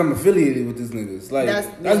just because I'm affiliated with these niggas. Like, that's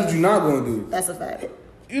what you're not going to do. That's a fact.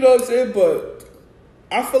 You know what I'm saying? But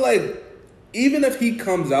I feel like even if he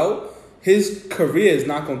comes out, his career is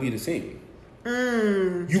not going to be the same.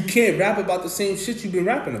 You can't rap about the same shit you've been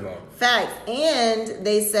rapping about. Facts. And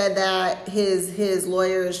they said that his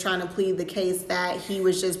lawyer is trying to plead the case that he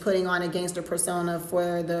was just putting on a gangster persona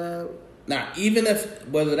for the... Now, even if,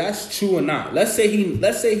 whether that's true or not, let's say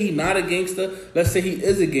he not a gangster, let's say he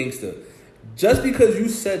is a gangster. Just because you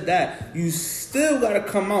said that, you still gotta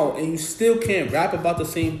come out and you still can't rap about the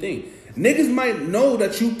same thing. Niggas might know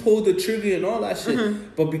that you pulled the trigger and all that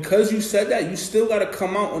shit, but because you said that, you still gotta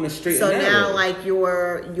come out on a straight and narrow. So now, like,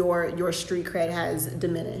 your street cred has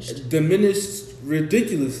diminished. Diminished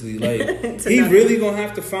ridiculously. Like, he really gonna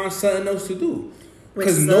have to find something else to do.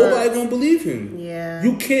 Because nobody gonna believe him. Yeah.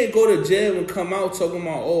 You can't go to jail and come out talking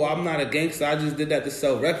about, oh, I'm not a gangster, I just did that to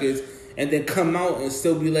sell records. And then come out and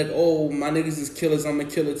still be like, oh, my niggas is killers, I'm a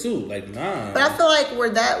killer too. Like, nah. But I feel like where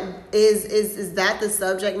that is that the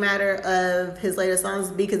subject matter of his latest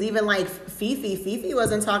songs? Because even like Fifi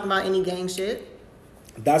wasn't talking about any gang shit.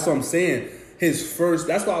 That's what I'm saying.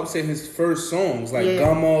 That's why I'm saying his first songs, like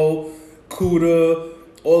Gummo, Kuda,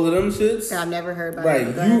 all of them shits. I've never heard about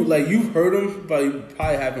it. You've heard them, but you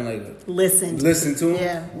probably haven't listened to them.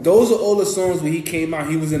 Yeah. Those are all the songs where he came out.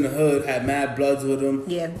 He was in the hood, had mad Bloods with him.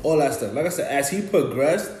 Yeah. All that stuff. Like I said, as he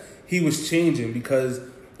progressed, he was changing because,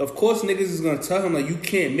 of course, niggas is gonna tell him like you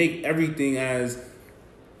can't make everything as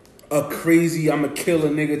a crazy I'm a killer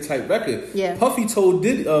nigga type record. Yeah. Puffy told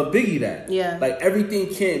Biggie that. Yeah. Like everything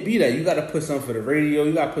can't be that. You got to put something for the radio.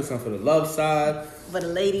 You got to put something for the love side. For the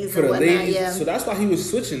ladies For and the whatnot, ladies. yeah. So that's why he was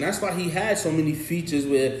switching. That's why he had so many features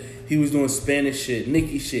where he was doing Spanish shit,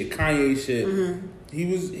 Nicki shit, Kanye shit. Mm-hmm.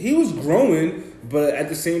 He was growing, but at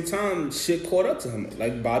the same time, shit caught up to him.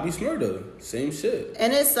 Like Bobby Shmurda, same shit.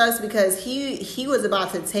 And it sucks because he was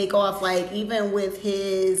about to take off. Like, even with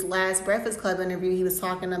his last Breakfast Club interview, he was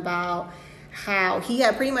talking about how he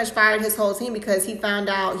had pretty much fired his whole team because he found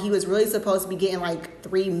out he was really supposed to be getting like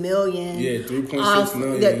 $3 million. Yeah, 3.6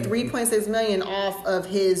 million. Yeah, 3.6 million off of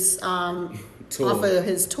his tour. off of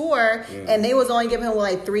his tour, and they was only giving him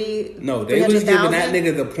like three. No, they was giving that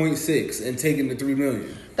nigga the 0.6 and taking the 3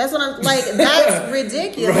 million. That's what I'm like. That's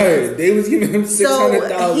ridiculous. Right? They was giving him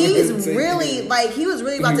 600,000. So he's really like he was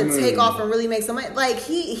really about to take off and really make some money. Like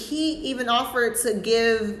he even offered to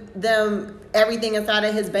give them everything inside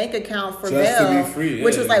of his bank account for just bail, to be free, yeah.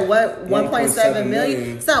 Which was like what 1.7 million.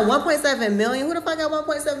 million. It's not 1.7 million. Who the fuck got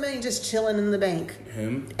 1.7 million just chilling in the bank?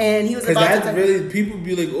 Him. And he was because about that's really people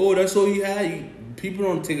be like, oh, that's all you had. People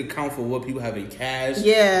don't take account for what people have in cash,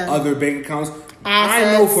 other bank accounts. Assets.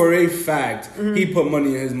 I know for a fact he put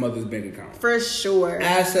money in his mother's bank account. For sure.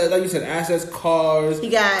 Assets, like you said, assets, cars, he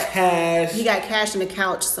got cash. He got cash in the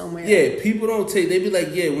couch somewhere. Yeah, people don't take, they be like,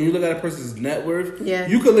 when you look at a person's net worth,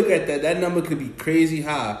 you could look at that number could be crazy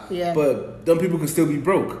high, but them people could still be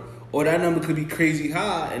broke. Or that number could be crazy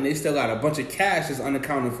high, and they still got a bunch of cash that's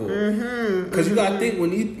unaccounted for. Because you gotta think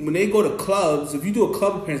when they go to clubs, if you do a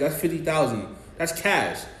club appearance, that's $50,000. That's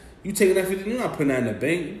cash. You taking that 50, you're not putting that in the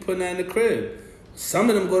bank. You're putting that in the crib. Some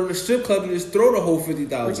of them go to the strip club and just throw the whole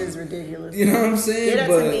 50,000, which is ridiculous. You know what I'm saying? Get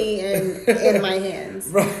that to me in my hands.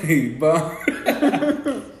 Right, but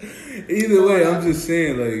either way, I'm just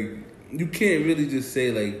saying, like, you can't really just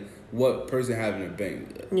say like what person have in the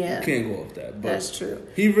bank. Yeah, you can't go off that. But that's true.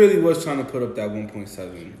 He really was trying to put up that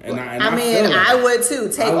 1.7, and I would too.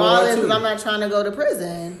 Take all this because I'm not trying to go to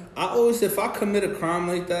prison. I always say if I commit a crime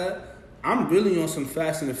like that, I'm really on some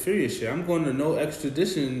Fast and the Furious shit. I'm going to no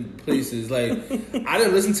extradition places. Like, I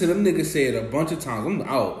didn't listen to them niggas say it a bunch of times. I'm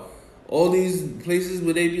out. All these places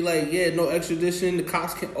where they be like, no extradition. The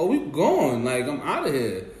cops can't. Oh, we gone. Like, I'm out of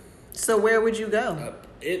here. So where would you go?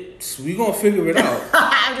 We gonna figure it out.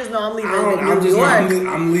 I just know I'm leaving New York.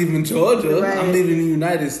 I'm leaving Georgia. Right. I'm leaving the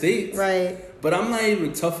United States. Right. But I'm not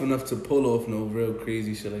even tough enough to pull off no real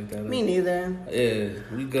crazy shit like that. Like, me neither.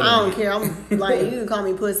 Yeah, we good. I don't care. I'm like, you can call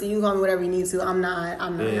me pussy. You can call me whatever you need to. I'm not.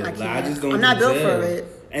 Yeah, I can't. I just don't. I'm not built for it.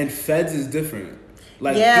 And feds is different.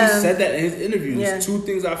 Like he said that in his interview. There's two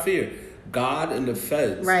things I fear: God and the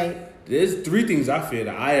feds. Right. There's three things I fear: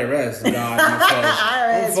 the IRS, God, and the feds.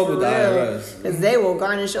 IRS, don't fuck with the IRS because they will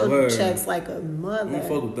garnish your checks like a mother. Don't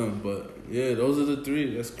fuck with them, but yeah, those are the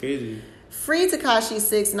three. That's crazy. Free Tekashi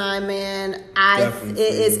 6ix9ine, man.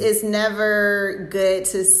 It's never good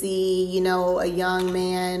to see, a young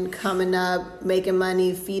man coming up, making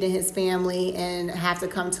money, feeding his family, and have to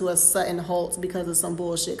come to a sudden halt because of some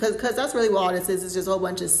bullshit. Because that's really what all this is. It's just a whole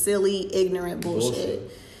bunch of silly, ignorant bullshit.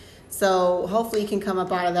 So hopefully he can come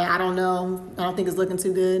up out of that. I don't know. I don't think it's looking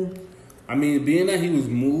too good. I mean, being that he was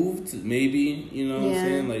moved, maybe, what I'm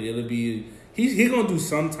saying? Like, it'll be... He's going to do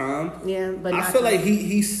some time. Yeah, but I feel like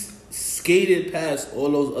he's skated past all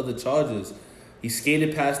those other charges. He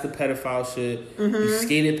skated past the pedophile shit. Mm-hmm. He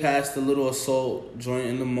skated past the little assault joint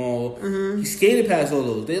in the mall. Mm-hmm. He skated past all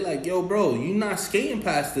those. They're like, yo, bro, you not skating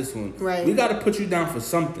past this one. Right. We got to put you down for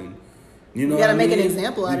something. You got to make an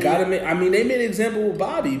example out of it. I mean, they made an example with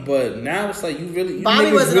Bobby, but now it's like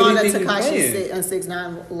Bobby wasn't on the Tekashi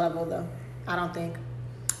 6ix9ine level, though. I don't think.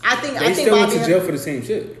 I think still Bobby went to jail for the same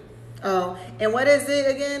shit. Oh, and what is it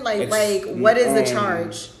again? Like what is the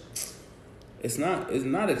charge? It's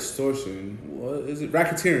not extortion. What is it?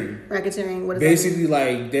 Racketeering. Racketeering. What is basically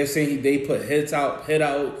like they're saying they put hit out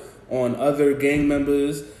on other gang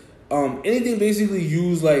members. Anything basically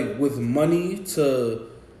used like with money to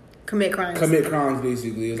commit crimes.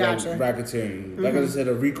 Basically, it's like racketeering. Like I said,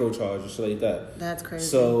 a RICO charge or shit like that. That's crazy.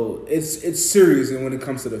 So it's serious, and when it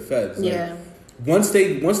comes to the feds, yeah. Once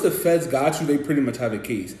the feds got you, they pretty much have a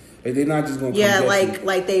case. Like they're not just gonna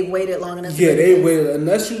like they waited long enough. Yeah, they waited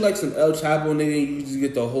unless you like some El Chapo nigga, you just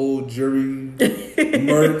get the whole jury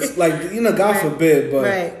murks. Like God forbid, but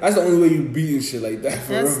that's the only way you beating shit like that.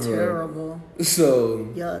 That's terrible. So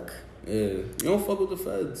yuck. Yeah, you don't fuck with the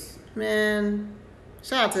feds, man.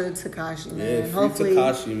 Shout out to Tekashi, man. Yeah, hopefully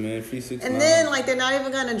Tekashi, man. Free 6ix9ine. And then they're not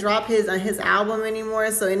even gonna drop his album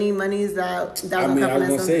anymore. So any monies that I was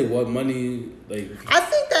gonna say what money Like, I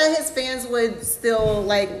think that his fans would still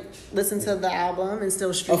like listen to the album and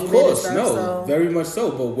still stream of course, it and stuff, no, very much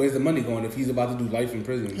so. But where's the money going if he's about to do life in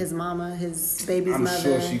prison? His mama, his baby's I'm mother.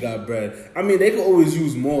 sure she got bread. I mean, they could always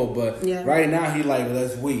use more, but Yeah. right now he like,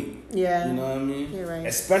 let's wait. Yeah. You know what I mean? You're right.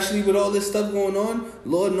 Especially with all this stuff going on,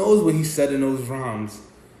 Lord knows what he said in those rhymes.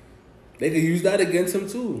 They could use that against him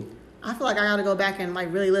too. I feel like I gotta go back and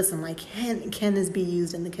like really listen. Like, can this be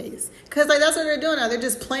used in the case? Because like that's what they're doing now. They're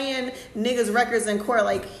just playing niggas' records in court.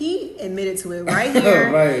 Like he admitted to it right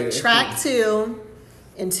here. Right. Track 2,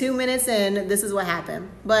 and 2 minutes in, this is what happened.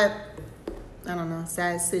 But I don't know,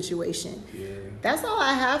 sad situation. Yeah. That's all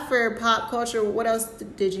I have for pop culture. What else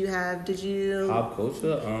did you have? Did you Pop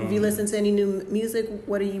culture. Have you listened to any new music?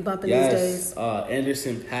 What are you bumping these days?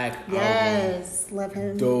 Anderson .Paak album. Yes, love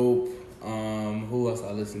him. Dope. Who else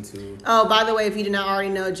I listen to? Oh, by the way, if you did not already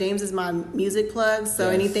know, James is my music plug. So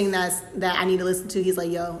Yes. anything that I need to listen to, he's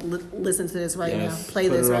like, "Yo, listen to this right now. Play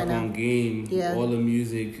Put this her right up now." on Game. Yeah. All the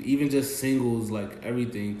music, even just singles, like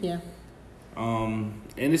everything. Yeah.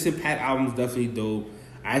 Anderson .Paak album's definitely dope.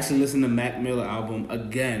 I actually listened to Mac Miller album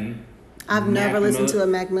again. I've never listened to a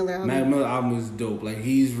Mac Miller album. Mac Miller album is dope. Like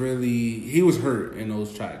he was hurt in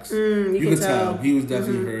those tracks. You you can could tell. he was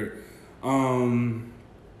definitely hurt.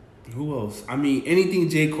 Who else? I mean, anything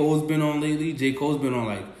J. Cole's been on lately. J. Cole's been on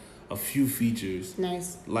like a few features.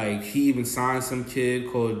 Nice. Like he even signed some kid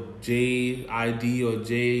called JID or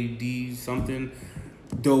JD something.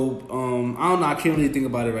 Dope. I don't know. I can't really think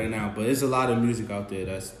about it right now, but there's a lot of music out there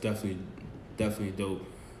that's definitely dope.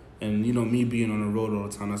 And you know, me being on the road all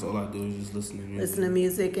the time, that's all I do is just listen to music. Listen to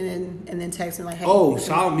music and then text me like, "Hey." Oh,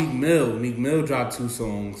 shout out Meek Mill. Meek Mill dropped 2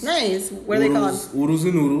 songs. Nice. What are they called? Oodles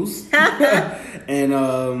and Noodles. And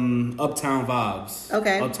Uptown Vibes.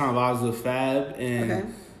 Okay. Uptown Vibes with Fab and Okay.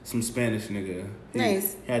 some Spanish nigga.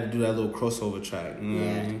 Nice. He had to do that little crossover track. You know what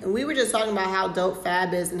I Yeah. mean? And we were just talking about how dope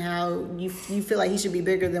Fab is and how you feel like he should be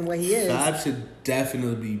bigger than what he is. Fab should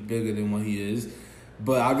definitely be bigger than what he is.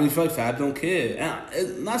 But I really feel like Fab don't care.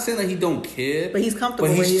 And I'm not saying that he don't care. But he's comfortable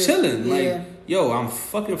But where he he's is. chilling. Yeah. Like, yo, I'm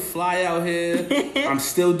fucking fly out here. I'm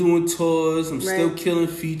still doing tours. I'm still Right. killing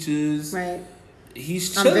features. Right.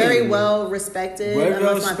 He's I'm chilling. very well respected Very well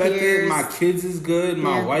amongst my respected. peers. My kids is good.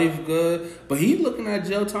 My Yeah. wife good. But he looking at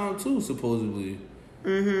jail time too, supposedly.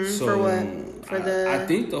 So, For what? For I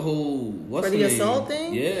think the whole for the assault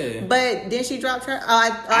thing? Yeah. But didn't she drop her?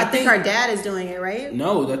 I think her dad is doing it, right?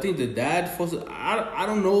 No, I think the dad forced it. I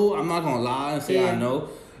don't know. I'm not gonna lie and say Yeah. I know,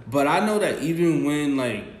 but I know that even when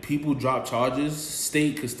like people drop charges,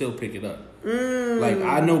 state could still pick it up. Like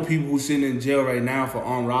I know people who sitting in jail right now for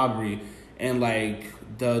armed robbery, and like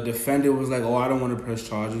the defendant was like, "Oh, I don't want to press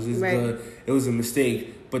charges. It's Right. good. It was a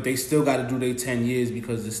mistake." But they still got to do their 10 years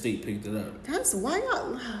because the state picked it up. That's why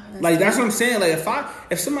y'all. Like that's what I'm saying. Like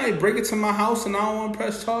if somebody break into my house and I don't want to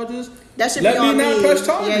press charges, That should let be me on not me. press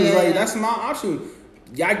charges. Yeah, yeah, Like yeah. that's my option.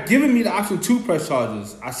 Y'all giving me the option to press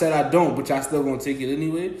charges. I said I don't, but y'all still gonna take it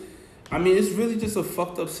anyway. I mean, it's really just a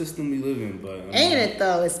fucked up system we live in. But Ain't it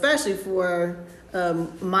though? Especially for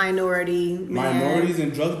minority man. minorities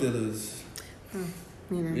and drug dealers.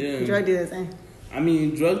 You know, Yeah. drug dealers. I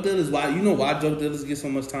mean, drug dealers. Why drug dealers get so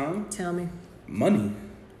much time? Tell me. Money.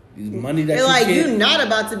 It's money that They're you like, can't. you're not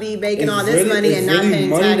about to be making It's all this really- money it's and not really paying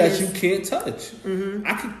money taxes. that you can't touch.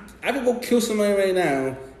 I could go kill somebody right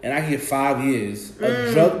now and I can get 5 years.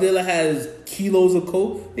 A drug dealer has kilos of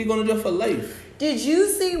coke, he's going to jail for life. Did you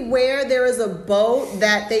see where there was a boat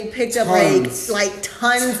that they picked up Tons. like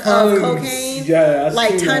tons of cocaine? Yeah, I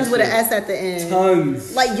like seen tons that with an shit. S at the end.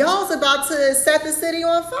 Tons. Like y'all's about to set the city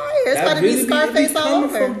on fire. It's about to be really Scarface all coming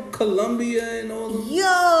over. from Colombia and all the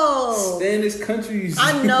Yo, Spanish countries.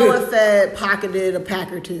 I know if Fed pocketed a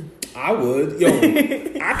pack or two. I would. Yo,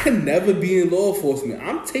 I could never be in law enforcement.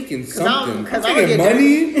 I'm taking something. 'cause I'm I would taking get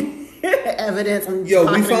money. Evidence. I'm Yo, we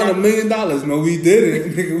pocketing found that. $1 million. No, we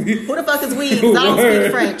didn't. Nigga, Who the fuck is we? 'Cause I don't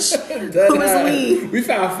speak French. Who is we? We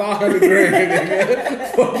found 500 grand,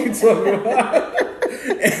 nigga. What you talking about?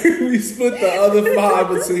 And we split the other 5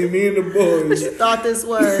 between me and the boys. You thought this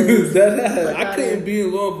was I couldn't be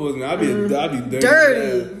in law enforcement. I'd be dirty.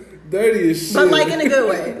 Dirty. Yeah. Dirty as shit. But like in a good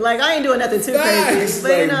way. Like I ain't doing nothing too crazy.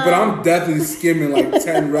 But, but I'm definitely skimming like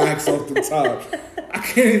 10 racks off the top. I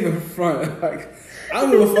can't even front. Like I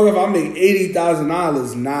don't give a fuck if I make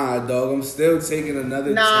 $80,000. Nah, dog. I'm still taking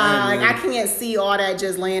another 10. like man. I can't see all that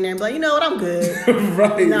just laying there and be like, you know what, I'm good.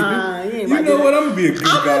 Right. Nah, you ain't You about to know do what? that. I'm gonna be a good guy.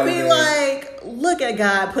 I'm gonna be man. like, look at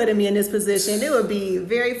God putting me in this position. It would be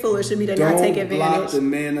very foolish of me to not take Don't block advantage. the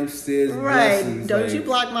man upstairs. Right. blessings. Don't Like, you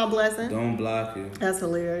block my blessing. Don't block it. That's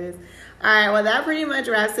hilarious. All right, well, that pretty much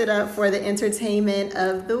wraps it up for the entertainment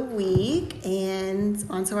of the week. And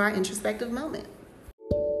on to our introspective moment.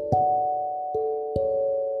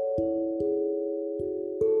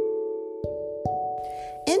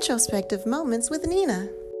 Introspective moments with Nina.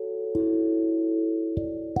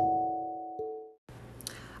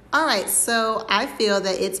 All right, so I feel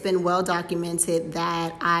that it's been well documented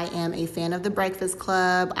that I am a fan of The Breakfast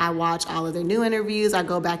Club. I watch all of their new interviews. I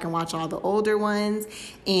go back and watch all the older ones.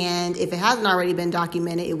 And if it hasn't already been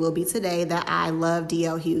documented, it will be today that I love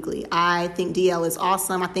D.L. Hughley. I think D.L. is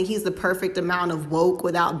awesome. I think he's the perfect amount of woke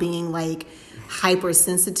without being like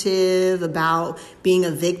hypersensitive about being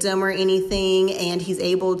a victim or anything. And he's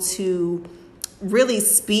able to really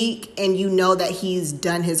speak, and you know that he's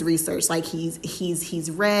done his research. Like he's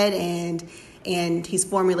read and he's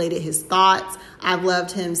formulated his thoughts. I've loved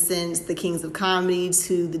him since the Kings of Comedy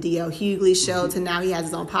to the D.L. Hughley show to now he has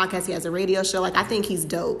his own podcast. He has a radio show. Like, I think he's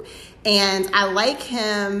dope. And I like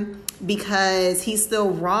him because he's still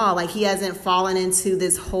raw. Like, he hasn't fallen into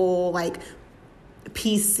this whole like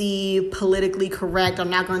PC, politically correct. I'm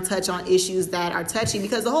not going to touch on issues that are touchy,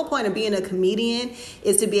 because the whole point of being a comedian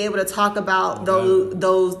is to be able to talk about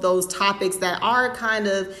those topics that are kind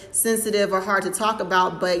of sensitive or hard to talk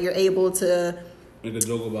about, but you're able to make a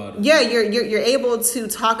joke about it. Yeah, you're able to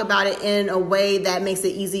talk about it in a way that makes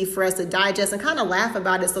it easy for us to digest and kind of laugh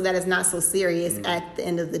about it, so that it's not so serious at the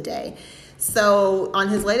end of the day. So on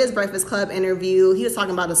his latest Breakfast Club interview, he was talking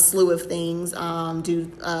about a slew of things,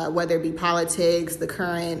 whether it be politics, the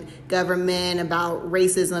current government, about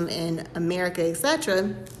racism in America,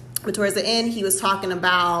 etc. But towards the end, he was talking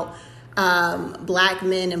about black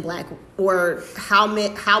men and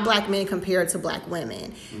how black men compare to black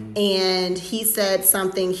women. Mm-hmm. And he said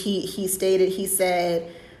something, he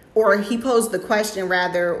posed the question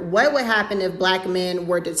rather, what would happen if black men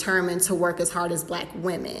were determined to work as hard as black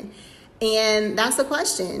women? And that's the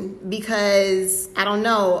question, because I don't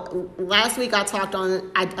know. Last week I touched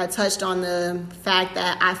on the fact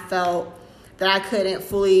that I felt that I couldn't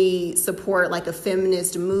fully support like a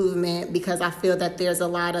feminist movement, because I feel that there's a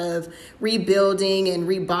lot of rebuilding and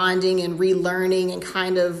rebonding and relearning and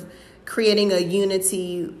kind of creating a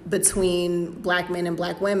unity between black men and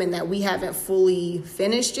black women that we haven't fully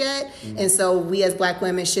finished yet. Mm-hmm. And so we as black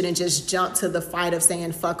women shouldn't just jump to the fight of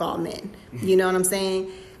saying fuck all men. You know what I'm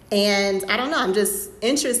saying? And I don't know, I'm just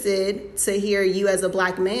interested to hear you as a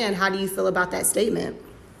black man. How do you feel about that statement?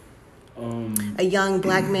 A young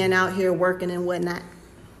black man out here working and whatnot.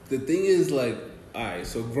 The thing is, like, all right,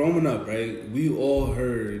 so growing up, right, we all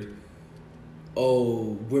heard,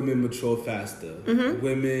 women mature faster. Mm-hmm.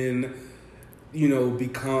 Women,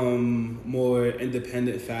 become more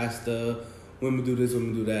independent faster. Women do this,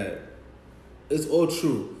 women do that. It's all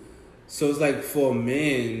true. So it's like, for a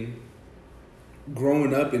man,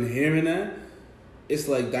 growing up and hearing that, it's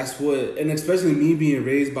like, that's what, and especially me being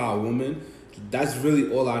raised by a woman, that's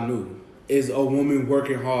really all I knew, is a woman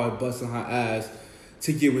working hard, busting her ass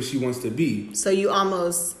to get where she wants to be. So you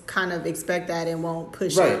almost kind of expect that and won't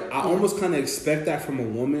push it. Right. I almost kind of expect that from a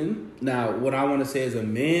woman. Now, what I want to say as a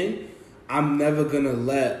man, I'm never going to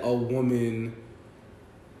let a woman,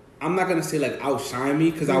 I'm not going to say like outshine me,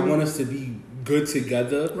 because I want us to be good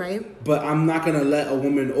together. Right. But I'm not going to let a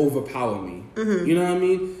woman overpower me. Mm-hmm. You know what I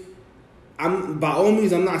mean? By all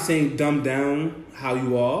means, I'm not saying dumb down how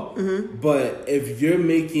you are. Mm-hmm. But if you're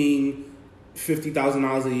making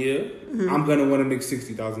 $50,000 a year, mm-hmm. I'm going to want to make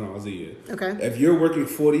 $60,000 a year. Okay. If you're working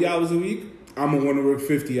 40 hours a week, I'm going to want to work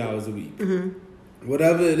 50 hours a week. Mm-hmm.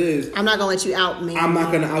 Whatever it is. I'm not going to let you out me. I'm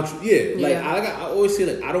not going to out you. Yeah. Like, I always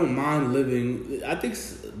say, like, I don't mind living. I think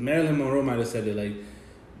Marilyn Monroe might have said it, like,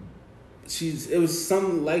 it was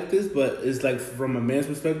something like this, but it's like, from a man's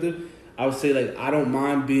perspective, I would say, like, I don't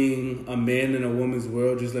mind being a man in a woman's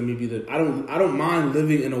world. Just let me be I don't mind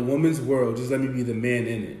living in a woman's world. Just let me be the man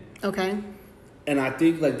in it. Okay. And I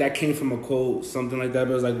think, like, that came from a quote, something like that,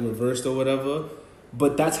 but it was, like, reversed or whatever.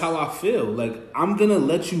 But that's how I feel. Like, I'm going to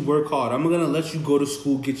let you work hard. I'm going to let you go to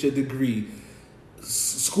school, get your degree.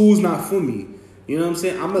 School's not for me. You know what I'm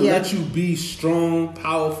saying? I'm going to let you be strong,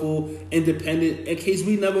 powerful, independent, in case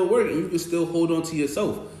we never work and you can still hold on to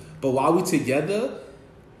yourself. But while we together,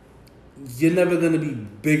 you're never going to be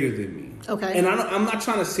bigger than me. Okay. And I'm not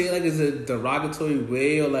trying to say it like it's a derogatory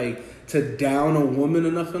way or like to down a woman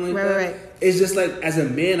or nothing like that. Right. It's just like, as a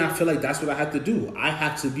man, I feel like that's what I have to do. I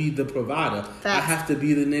have to be the provider. Facts. I have to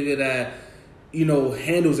be the nigga that,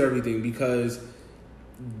 handles everything, because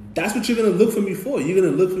that's what you're going to look for me for. You're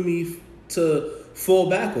going to look for me to fall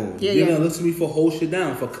back on. You're going to look to me for hold shit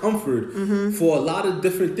down, for comfort, for a lot of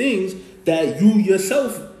different things that you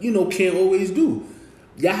yourself, can't always do.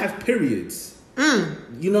 Y'all have periods.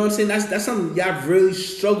 You know what I'm saying? That's something y'all really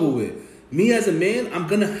struggle with. Me as a man, I'm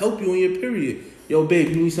gonna help you on your period. Yo, babe,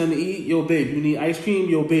 you need something to eat? Yo, babe, you need ice cream?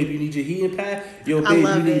 Yo, babe, you need your heating pad? Yo, babe,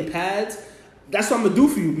 you need pads? That's what I'm gonna do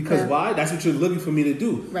for you because why? That's what you're looking for me to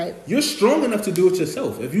do. Right. You're strong enough to do it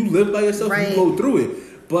yourself. If you live by yourself, you go through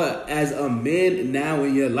it. But as a man now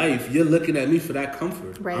in your life, you're looking at me for that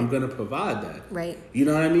comfort. Right. I'm gonna provide that. Right. You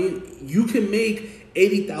know what I mean? You can make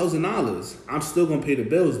 $80,000. I'm still gonna pay the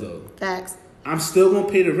bills though. Facts. I'm still gonna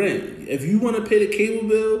pay the rent. If you want to pay the cable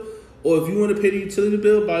bill or if you want to pay the utility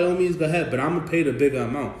bill, by all means, go ahead. But I'm gonna pay the bigger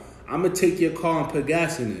amount. I'm gonna take your car and put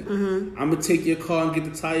gas in it. I'm gonna take your car and get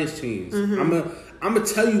the tires changed. I'm gonna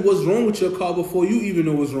tell you what's wrong with your car before you even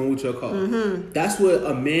know what's wrong with your car. That's what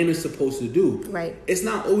a man is supposed to do. Right. It's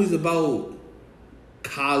not always about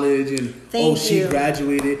college and she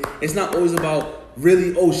graduated. It's not always about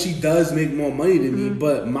really she does make more money than me.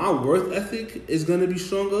 But my worth ethic is gonna be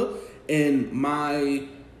stronger. And my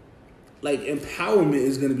empowerment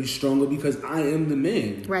is going to be stronger because I am the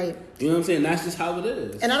man. Right. You know what I'm saying? That's just how it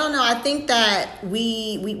is. And I don't know. I think that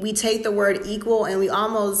we take the word equal and we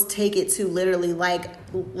almost take it too literally. Like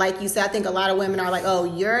you said, I think a lot of women are like, oh,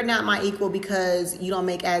 you're not my equal because you don't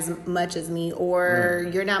make as much as me. Or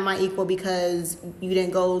you're not my equal because you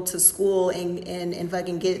didn't go to school and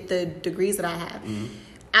fucking get the degrees that I have.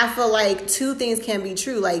 I feel like two things can be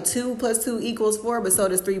true. Like 2 + 2 = 4, but so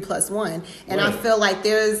does 3 + 1. And I feel like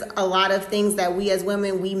there's a lot of things that we as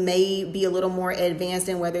women, we may be a little more advanced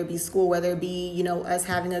in, whether it be school, whether it be, us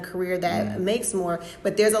having a career that makes more.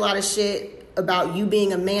 But there's a lot of shit about you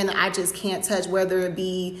being a man that I just can't touch, whether it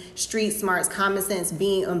be street smarts, common sense,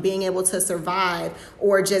 being able to survive,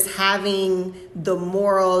 or just having the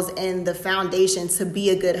morals and the foundation to be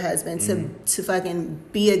a good husband, to fucking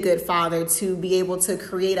be a good father, to be able to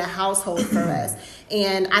create a household for us.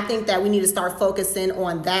 And I think that we need to start focusing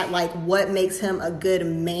on that, like what makes him a good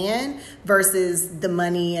man versus the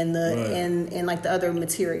money and the and like the other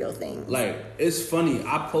material things. Like, it's funny.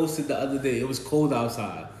 I posted the other day. It was cold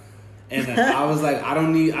outside. And I was like, I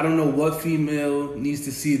don't know what female needs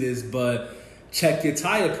to see this, but check your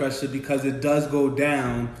tire pressure because it does go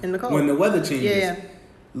down in the cold when the weather changes. Yeah.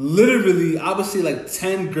 Literally, I would say like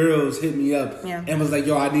 10 girls hit me up and was like,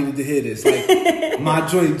 yo, I needed to hear this. Like, my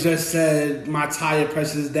joint just said my tire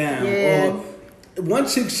pressure's down. Yeah. Or one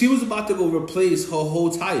chick, she was about to go replace her whole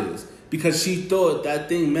tires because she thought that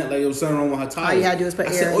thing meant like there was something wrong with her tires. All you gotta do is put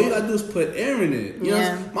air in it. I said, all you gotta do is put air in it. You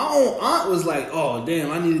know? My own aunt was like, oh,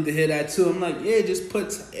 damn, I needed to hear that too. I'm like, yeah, just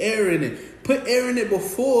put air in it. Put air in it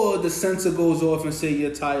before the sensor goes off and say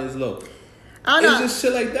your tire's low. I don't know. It's just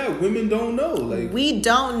shit like that. Women don't know. Like, we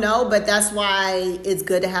don't know, but that's why it's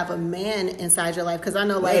good to have a man inside your life. Because I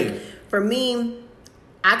know, like, for me,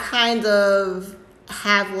 I kind of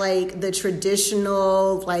have like the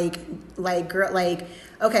traditional, like girl, like,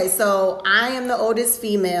 okay, so I am the oldest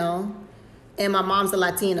female and my mom's a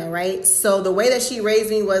Latina, right? So the way that she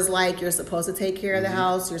raised me was like, you're supposed to take care of the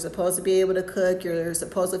house. You're supposed to be able to cook. You're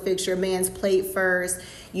supposed to fix your man's plate first.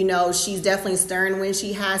 She's definitely stern when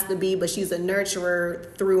she has to be, but she's a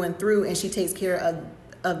nurturer through and through, and she takes care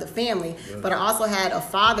of the family. Yeah. But I also had a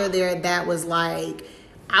father there that was like,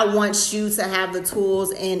 I want you to have the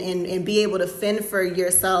tools and be able to fend for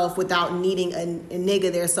yourself without needing a nigga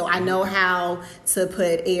there. So I know how to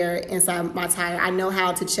put air inside my tire. I know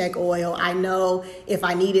how to check oil. I know if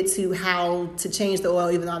I needed to, how to change the oil,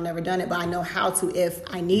 even though I've never done it, but I know how to if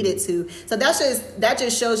I needed to. So that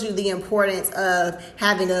just shows you the importance of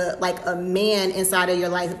having a man inside of your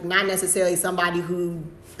life, not necessarily somebody who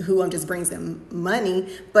just brings them money,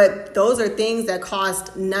 but those are things that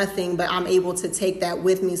cost nothing, but I'm able to take that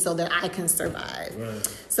with me so that I can survive.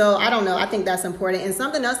 Right. So I don't know. I think that's important. And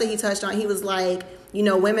something else that he touched on, he was like,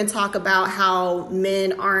 women talk about how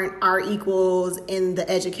men aren't our equals in the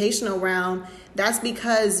educational realm. That's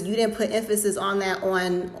because you didn't put emphasis on that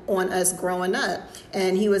on us growing up.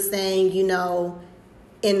 And he was saying,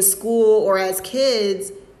 in school or as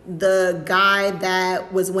kids, the guy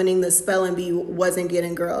that was winning the spelling bee wasn't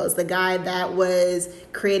getting girls. The guy that was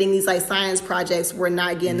creating these like science projects were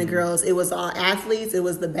not getting the girls. It was all athletes. It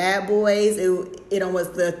was the bad boys. It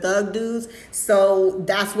was the thug dudes. So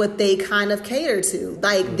that's what they kind of cater to.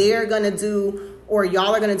 Like they're going to do, or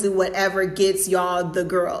y'all are going to do whatever gets y'all the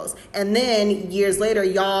girls. And then years later,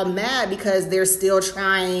 y'all mad because they're still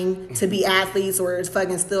trying to be athletes or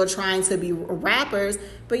fucking still trying to be rappers.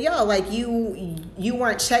 But yo, like you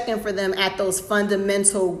weren't checking for them at those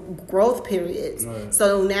fundamental growth periods. Right.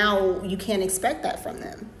 So now you can't expect that from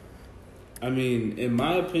them. I mean, in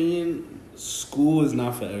my opinion, school is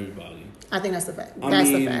not for everybody. I think that's the fact. That's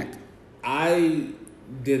the fact. I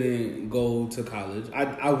didn't go to college.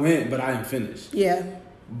 I went, but I didn't finish. Yeah.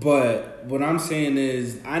 But what I'm saying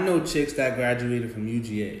is, I know chicks that graduated from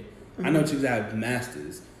UGA. Mm-hmm. I know chicks that have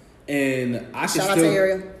masters, and I can shout out to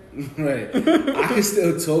Ariel. Right, I can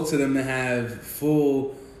still talk to them and have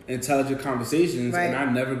full intelligent conversations, right. and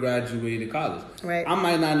I never graduated college. Right. I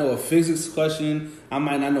might not know a physics question, I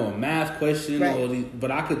might not know a math question, right.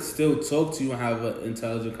 but I could still talk to you and have an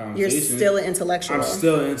intelligent conversation. You're still an intellectual. I'm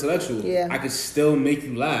still an intellectual. Yeah. I can still make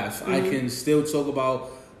you laugh. Mm-hmm. I can still talk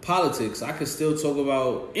about politics. I can still talk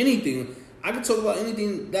about anything. I can talk about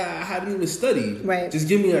anything that I haven't even studied. Right. Just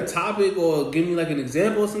give me a topic or give me like an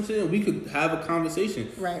example or something, and we could have a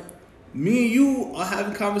conversation. Right. Me and you are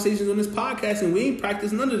having conversations on this podcast, and we ain't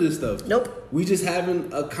practiced none of this stuff. Nope. We just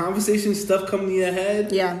having a conversation, stuff coming to your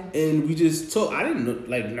head. Yeah. And we just talk. I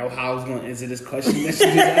didn't know how I was going to answer this question that she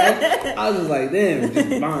just asked. I was just like, damn,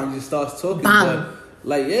 just starts talking. Bam. But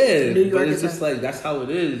like, yeah, New York but it's just like, that's how it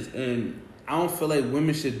is. And I don't feel like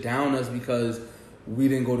women should down us because we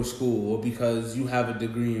didn't go to school or because you have a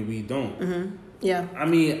degree and we don't. Mm-hmm. Yeah. I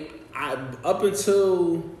mean, up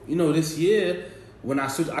until, this year, when I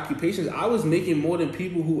switched occupations, I was making more than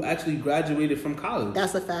people who actually graduated from college.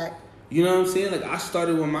 That's a fact. You know what I'm saying? Like, I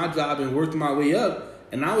started with my job and worked my way up,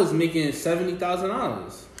 and I was making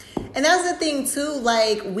 $70,000. And that's the thing too.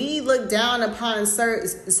 Like, we look down upon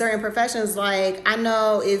certain professions. Like, I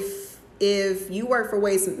know if you work for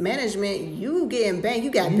waste management, you getting bank,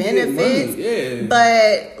 you got benefits. Yeah.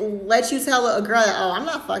 But let you tell a girl that, I'm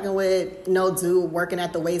not fucking with no dude working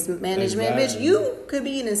at the waste management. Exactly. Bitch, you could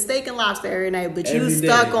be eating steak and lobster every night, but every you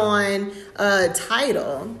stuck on a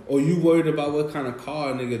title. Or you worried about what kind of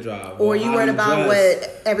car a nigga drive. Or you worried about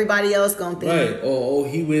what everybody else gonna think. Right. Or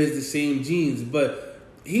he wears the same jeans. But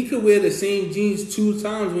he could wear the same jeans 2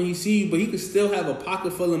 times when he see you, but he could still have a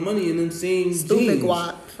pocket full of money in them same Stupid jeans.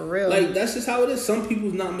 guap, for real. Like, that's just how it is. Some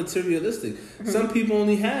people's not materialistic. Mm-hmm. Some people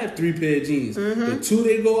only have 3 pair of jeans. Mm-hmm. The 2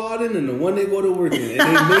 they go out in and the 1 they go to work in. And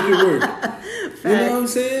they make it work. You know what I'm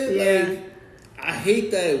saying? Yeah. Like, I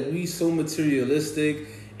hate that we so materialistic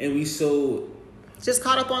and we so just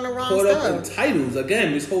caught up on the wrong caught stuff. up in titles.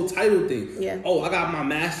 Again, this whole title thing. Yeah. Oh, I got my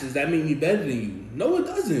master's. That made me better than you. No, it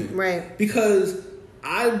doesn't. Right. Because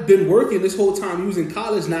I've been working this whole time. You was in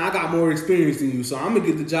college. Now I got more experience than you. So I'm going to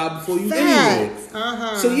get the job before you anyway.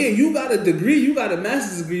 Uh-huh. So yeah, you got a degree. You got a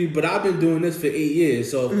master's degree. But I've been doing this for 8 years.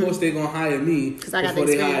 So of course they're going to hire me before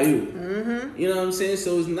they hire you. Mm-hmm. You know what I'm saying?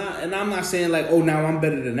 So it's not, and I'm not saying like, oh, now I'm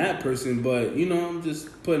better than that person. But, I'm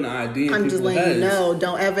just putting an idea in people's heads. I'm just letting you know,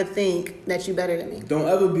 don't ever think that you're better than me. Don't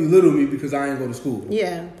ever belittle me because I ain't go to school.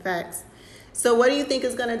 Yeah, facts. So what do you think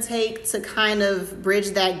is going to take to kind of bridge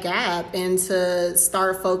that gap and to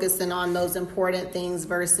start focusing on those important things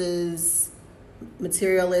versus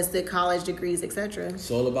materialistic college degrees, etc.?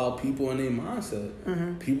 It's all about people and their mindset.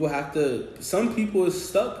 Mm-hmm. People have to, some people are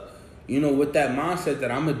stuck, with that mindset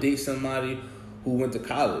that I'm going to date somebody who went to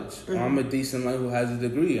college. Mm-hmm. Or I'm going to date somebody who has a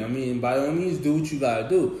degree. I mean, by all means, do what you got to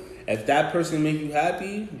do. If that person make you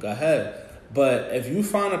happy, go ahead. But if you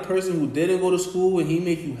find a person who didn't go to school and he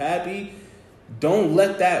make you happy, don't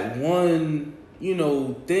let that one,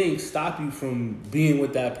 thing stop you from being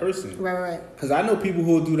with that person. Right. Because I know people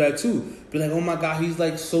who will do that too. Be like, oh my God, he's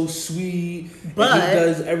like so sweet. But and he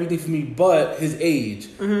does everything for me but his age.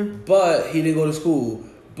 Mm-hmm. But he didn't go to school.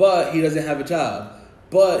 But he doesn't have a job.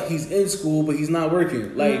 But he's in school, but he's not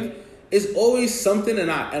working. Like, it's always something, and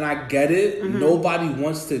I get it. Mm-hmm. Nobody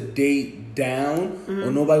wants to date down, or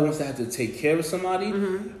nobody wants to have to take care of somebody.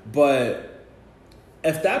 Mm-hmm. But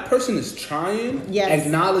if that person is trying,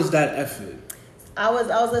 acknowledge that effort. I was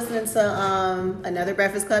listening to another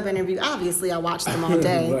Breakfast Club interview. Obviously, I watched them all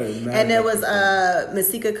day. Right, and it was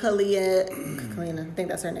Masika Kalina, I think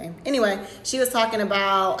that's her name. Anyway, she was talking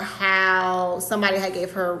about how somebody had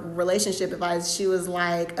gave her relationship advice. She was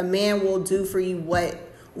like, a man will do for you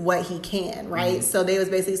what he can, right? Mm-hmm. So they was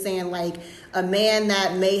basically saying, like, a man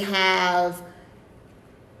that may have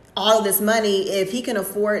all of this money, if he can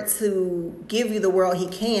afford to give you the world, he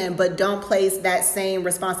can, but don't place that same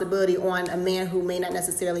responsibility on a man who may not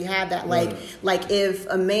necessarily have that. Like, like if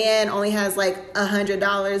a man only has like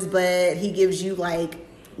 $100, but he gives you like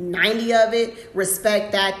 90 of it,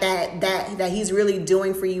 respect that he's really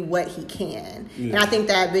doing for you what he can. Yeah. And I think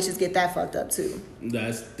that bitches get that fucked up too.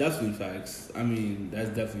 That's definitely facts. I mean, that's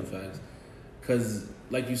definitely facts. Because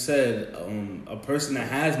like you said, a person that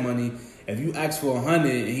has money, if you ask for 100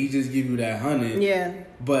 and he just give you that 100, yeah.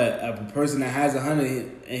 But a person that has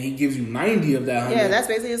 100 and he gives you 90 of that 100, yeah, that's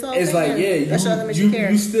basically his whole it's thing. Like, yeah,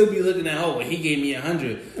 you still be looking at, oh, well, he gave me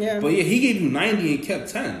 100, yeah. But yeah, he gave you 90 and kept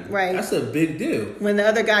 10. Right, that's a big deal. When the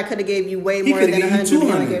other guy could have gave you way more than 100,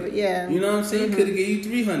 200. Yeah, you know what I'm saying? Could have gave you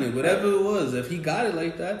 300, whatever it was. If he got it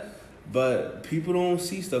like that, but people don't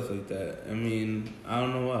see stuff like that. I mean, I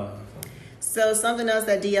don't know why. So something else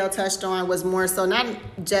that DL touched on was more so not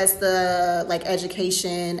just the like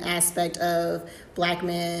education aspect of black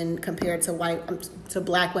men compared to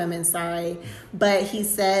black women, but he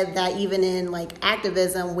said that even in like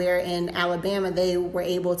activism, where in Alabama they were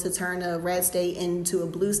able to turn a red state into a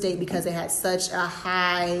blue state because it had such a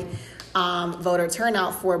high voter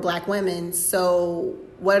turnout for black women. So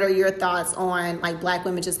what are your thoughts on like black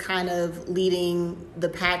women just kind of leading the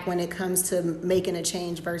pack when it comes to making a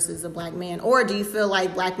change versus a black man? Or do you feel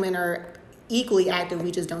like black men are equally active,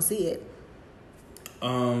 we just don't see it? I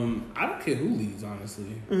don't care who leads,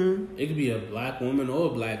 honestly. Mm-hmm. It could be a black woman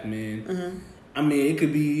or a black man. Mm-hmm. I mean, it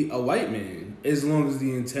could be a white man, as long as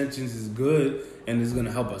the intentions is good and it's going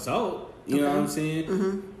to help us out. You know what I'm saying?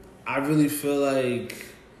 Mm-hmm. I really feel like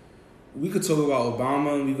we could talk about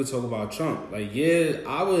Obama and we could talk about Trump. Like, yeah,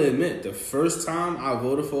 I would admit the first time I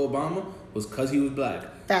voted for Obama was because he was black.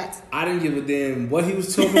 Facts. I didn't give a damn what he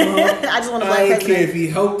was talking about. I just want to I didn't care if he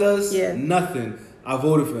helped us. Yeah. Nothing. I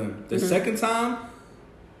voted for him. The second time,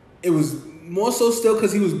 it was more so still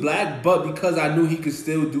because he was black, but because I knew he could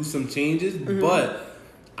still do some changes. But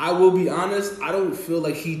I will be honest, I don't feel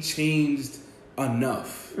like he changed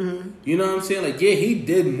enough. You know what I'm saying? Like, yeah, he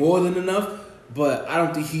did more than enough, but I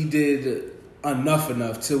don't think he did enough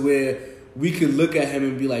to where we could look at him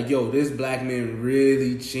and be like, yo, this black man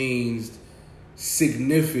really changed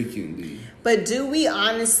significantly. But do we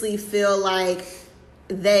honestly feel like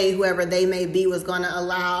whoever they may be, was going to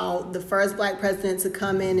allow the first black president to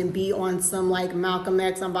come in and be on some like Malcolm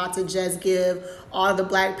X, I'm about to just give all the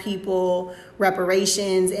black people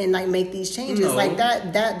reparations and like make these changes? No. Like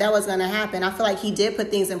that was going to happen. I feel like he did put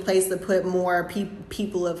things in place to put more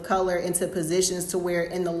people of color into positions to where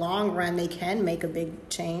in the long run they can make a big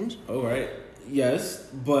change. All right. Yes,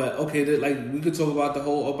 but okay, like we could talk about the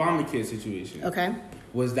whole Obamacare situation. Okay.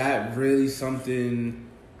 Was that really something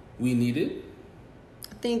we needed?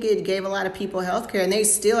 I think it gave a lot of people health care, and they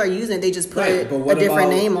still are using it. They just put Right, but a what different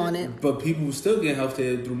about- name on it. But people still get health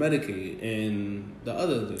care through Medicaid and the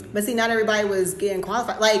other thing. But see, not everybody was getting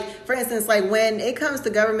qualified. Like, for instance, like when it comes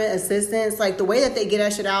to government assistance, like the way that they get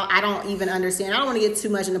that shit out, I don't even understand. I don't want to get too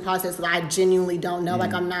much in the process because I genuinely don't know.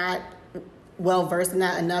 Like, I'm not well versed in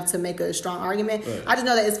that enough to make a strong argument. Right. I just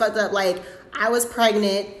know that it's fucked up. Like, I was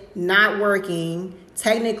pregnant, not working,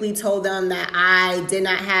 technically told them that I did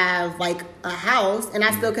not have like a house, and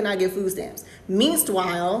I still could not get food stamps.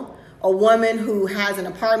 Meanwhile, a woman who has an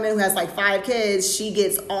apartment, who has like 5 kids, she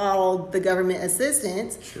gets all the government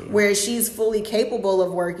assistance, where she's fully capable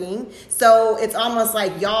of working. So it's almost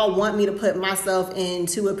like y'all want me to put myself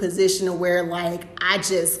into a position where like I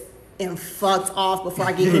just am fucked off before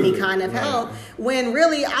I get any kind of help. When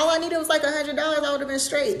really all I needed was like $100, I would have been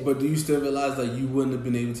straight. But do you still realize like you wouldn't have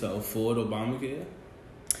been able to afford Obamacare?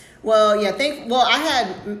 Well, yeah,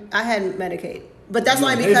 I had Medicaid, but that's You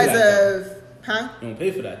only don't pay for because that, of You don't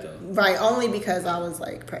pay for that though. right, only because I was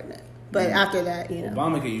like pregnant. But after that, you know,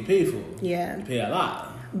 Obamacare you pay for. Yeah. You pay a lot.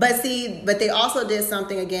 But they also did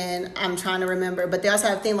something again. I'm trying to remember, but they also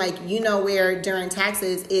have a thing like, you know, where during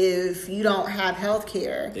taxes, if you don't have health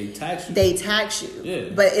care, They tax you. Yeah.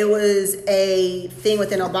 But it was a thing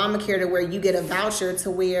within Obamacare to where you get a voucher to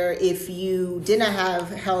where if you did not have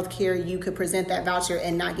health care, you could present that voucher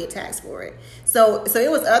and not get taxed for it. So it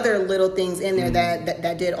was other little things in there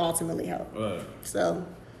that did ultimately help. Right. So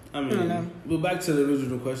I I don't know. mean, but back to the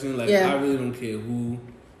original question, like Yeah. I really don't care who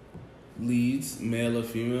leads, male or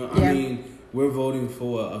female. Yeah. I mean, we're voting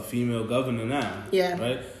for a female governor now. Yeah.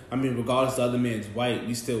 Right? I mean, regardless the other man's white,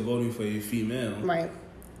 we still voting for a female. Right.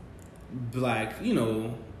 Black, you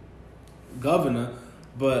know, governor.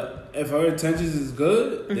 But if her intentions is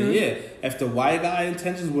good, then yeah. If the white guy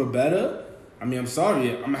intentions were better, I mean, I'm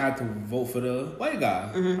sorry, I'm gonna have to vote for the white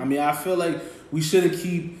guy. I mean, I feel like we shouldn't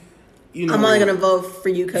keep, you know, I'm only gonna vote for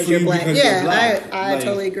you because you're black. because you're Yeah, black. I Like,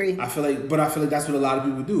 totally agree. I feel like that's what a lot of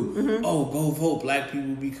people do. Oh, go vote black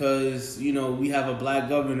people because, you know, we have a black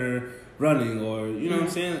governor running, or, you know what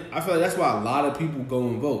I'm saying? I feel like that's why a lot of people go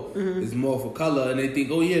and vote. It's more for color, and they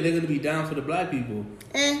think, oh yeah, they're gonna be down for the black people.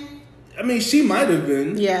 I mean, she might have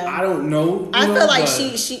been. Yeah. I don't know. I feel like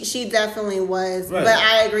but she definitely was. Right. But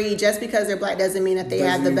I agree, just because they're black doesn't mean that they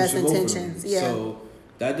have doesn't the mean best you should vote for them. intentions. Yeah. So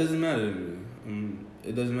that doesn't matter to me.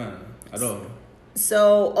 It doesn't matter at all.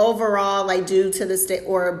 So overall, like due to the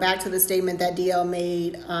or back to the statement that DL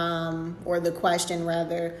made, or the question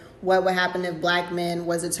rather, what would happen if black men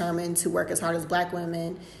was determined to work as hard as black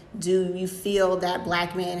women? Do you feel that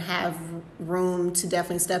black men have room to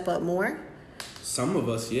definitely step up more? Some of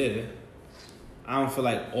us, yeah. I don't feel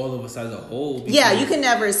like all of us as a whole. Yeah, you can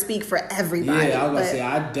never speak for everybody. Yeah, I was going to say,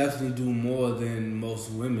 I definitely do more than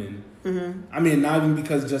most women. Mm-hmm. I mean, not even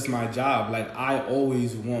because just my job. Like, I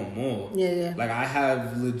always want more. Yeah. Like, I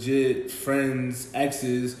have legit friends,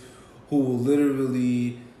 exes, who will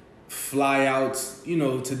literally fly out,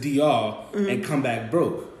 to DR and come back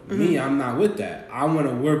broke. Me, I'm not with that. I want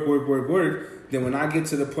to work. Then when I get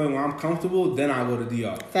to the point where I'm comfortable, then I go to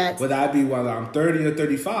DR. Facts. Whether I be while I'm 30 or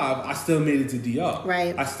 35, I still made it to DR.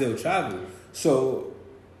 Right. I still travel. So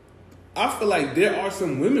I feel like there are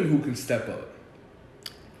some women who can step up.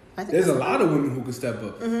 There's a lot of women who can step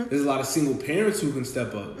up. Mm-hmm. There's a lot of single parents who can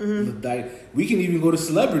step up. Mm-hmm. Like, we can even go to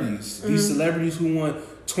celebrities. Mm-hmm. These celebrities who want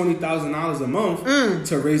 $20,000 a month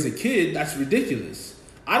to raise a kid, that's ridiculous.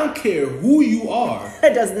 I don't care who you are.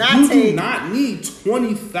 It does not You take... do not need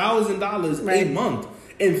 $20,000 a month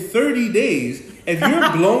in 30 days. If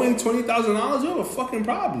you're blowing $20,000, you have a fucking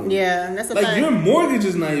problem. Yeah, that's a like fact. Your mortgage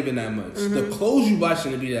is not even that much. The clothes you buy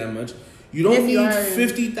shouldn't be that much. You don't need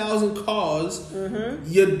 50,000 cars.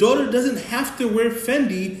 Your daughter doesn't have to wear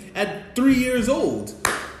Fendi at 3 years old.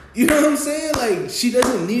 You know what I'm saying? Like, she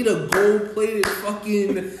doesn't need a gold-plated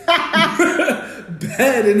fucking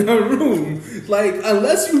bed in her room. Like,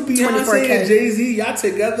 unless you Beyonce and Jay-Z, y'all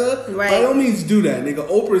together, by all means do that, nigga.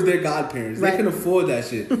 Oprah's their godparents. They can afford that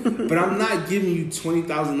shit. But I'm not giving you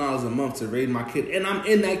 $20,000 a month to raise my kid. And I'm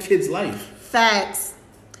in that kid's life. Facts.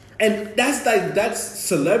 And that's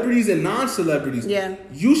celebrities and non-celebrities. Yeah.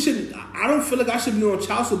 I don't feel like I should be on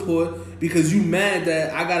child support because you mad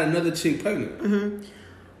that I got another chick pregnant. Mm-hmm.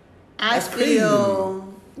 I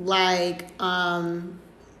feel like, I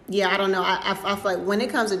don't know. I feel like when it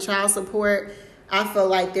comes to child support, I feel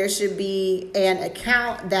like there should be an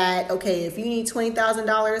account that, okay, if you need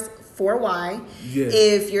 $20,000 for Y,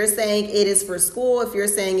 if you're saying it is for school, if you're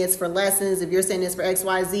saying it's for lessons, if you're saying it's for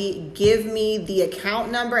XYZ, give me the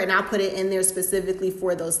account number and I'll put it in there specifically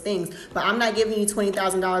for those things. But I'm not giving you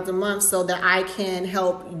 $20,000 a month so that I can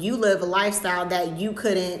help you live a lifestyle that you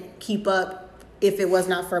couldn't keep up if it was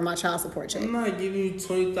not for my child support check. I'm not giving you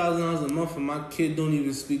 $20,000 a month and my kid don't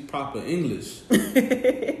even speak proper English.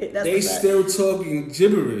 They still talking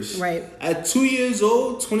gibberish. Right. At 2 years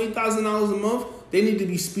old, $20,000 a month, they need to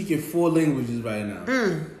be speaking 4 languages right now.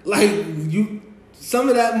 Some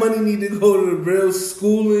of that money need to go to the real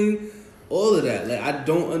schooling, all of that. Like, I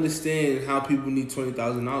don't understand how people need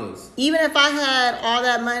 $20,000. Even if I had all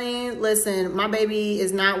that money, listen, my baby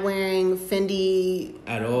is not wearing Fendi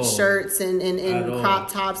at all shirts and crop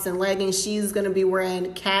tops and leggings. She's going to be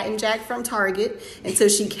wearing Cat and Jack from Target until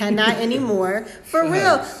she cannot anymore. For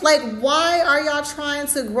real. Like, why are y'all trying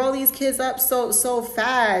to grow these kids up so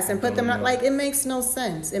fast and put them out? Like, it makes no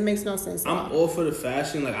sense. It makes no sense. I'm all for the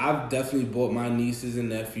fashion. Like, I've definitely bought my nieces and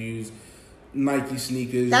nephews Nike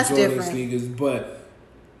sneakers, Jordan sneakers, but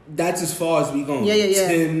that's as far as we going.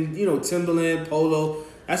 Yeah. Timberland, Polo.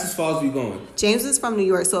 That's as far as we going. James is from New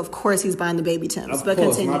York, so of course he's buying the baby Timbs. Of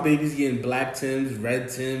course, my baby's getting black Timbs, red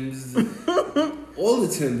Timbs, all the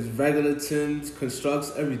Timbs, regular Timbs,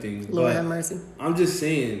 Constructs, everything. Lord have mercy. I'm just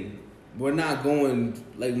saying, we're not going.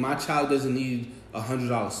 Like, my child doesn't need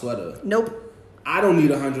 $100 sweater. Nope. I don't need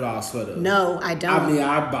 $100 sweater. No, I don't. I mean,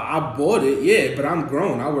 I bought it, but I'm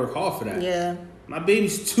grown. I work hard for that. Yeah. My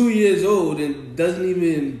baby's 2 years old and doesn't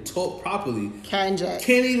even talk properly. Cat and Jack.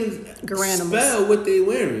 Can't even spell what they're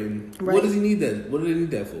wearing. Right. What does he need that? What do they need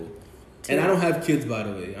that for? And I don't have kids, by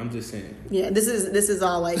the way. I'm just saying. Yeah, this is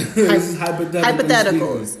all like this is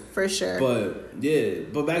hypotheticals for sure.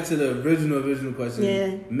 But back to the original question.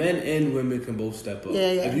 Yeah. Men and women can both step up. Yeah.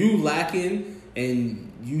 If you lacking and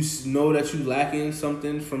you know that you lacking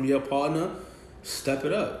something from your partner, step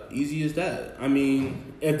it up. Easy as that. I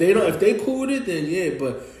mean, if they cool with it, then yeah.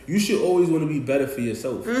 But you should always want to be better for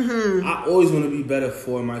yourself. Mm-hmm. I always want to be better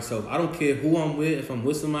for myself. I don't care who I'm with. If I'm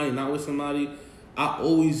with somebody, not with somebody, I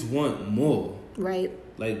always want more. Right.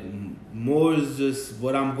 Like, more is just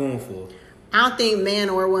what I'm going for. I don't think man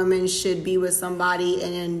or woman should be with somebody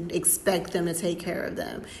and expect them to take care of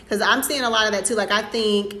them. Because I'm seeing a lot of that too. Like, I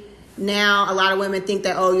think now a lot of women think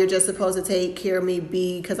that, oh, you're just supposed to take care of me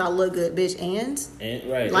because I look good, bitch. And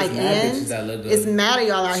right. Like, it's mad bitches that look good. It's mad of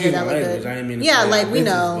y'all out here that look good. I ain't mean to like we bitches,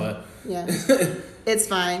 know. Yeah. It's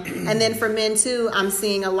fine. And then for men too, I'm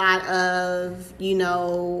seeing a lot of,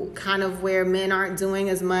 kind of where men aren't doing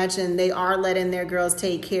as much and they are letting their girls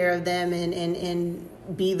take care of them and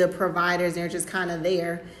be the providers. They're just kind of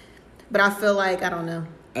there. But I feel like, I don't know.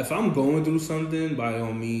 If I'm going through something, by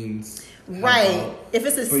all means. Right. If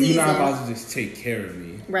it's a season. But you're not about to just take care of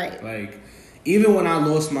me. Right. Like, even when I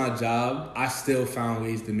lost my job, I still found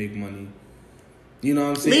ways to make money. You know what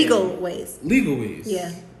I'm saying? Legal ways.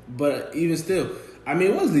 Yeah. But even still, I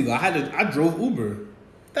mean, it was legal. I drove Uber.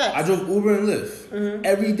 Facts. I drove Uber and Lyft. Mm-hmm.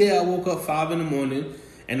 Every day I woke up 5 a.m.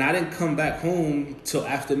 and I didn't come back home till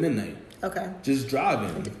after midnight. Okay. Just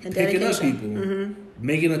driving, picking up people,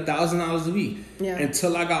 making $1,000 a week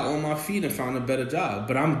until I got on my feet and found a better job.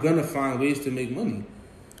 But I'm gonna find ways to make money.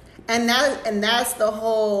 And that's the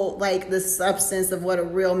whole, like, the substance of what a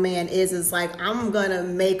real man is like, I'm going to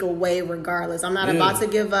make a way regardless. I'm not about to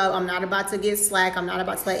give up. I'm not about to get slack. I'm not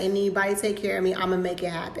about to let anybody take care of me. I'm going to make it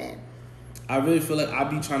happen. I really feel like I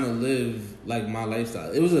be trying to live, like, my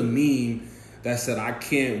lifestyle. It was a meme that said, I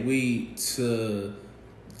can't wait to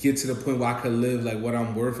get to the point where I could live, like, what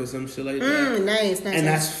I'm worth or some shit like that. Nice. And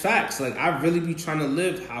that's facts. Like, I really be trying to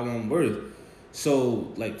live how I'm worth.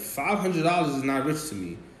 So, like, $500 is not rich to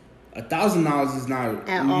me. $1,000 is not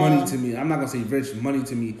at money all. To me. I'm not gonna say rich money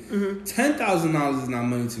to me. Mm-hmm. $10,000 is not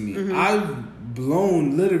money to me. Mm-hmm. I've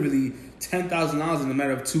blown literally $10,000 in a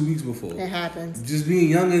matter of 2 weeks before. It happens. Just being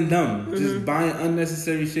young and dumb, just buying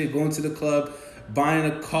unnecessary shit, going to the club, buying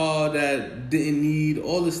a car that didn't need,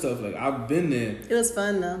 all this stuff. Like, I've been there. It was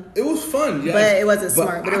fun though. It was fun, yeah. But it wasn't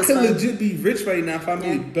smart. But it was fun. I could legit be rich right now if I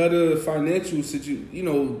made better financial choices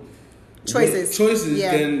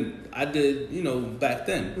than I did, back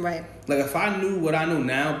then. Right. Like, if I knew what I know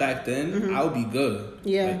now back then, I would be good.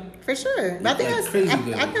 Yeah, like, for sure. But I think that's crazy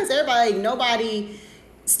good. I think that's everybody. Like, nobody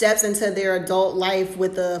steps into their adult life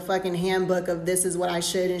with a fucking handbook of this is what I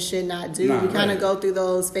should and should not do. We kind of go through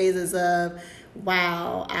those phases of,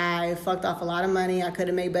 wow, I fucked off a lot of money. I could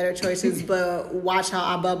have made better choices, but watch how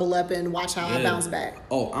I bubble up and watch how I bounce back.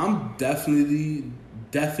 Oh, I'm definitely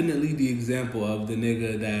the example of the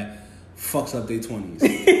nigga that fucks up their 20s.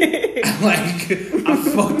 Like, I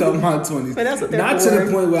fucked up my 20s. But that's what they're Not for. to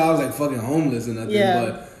the point where I was like fucking homeless or nothing,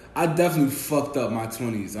 but I definitely fucked up my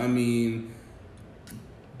 20s. I mean,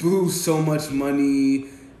 blew so much money,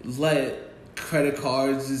 let credit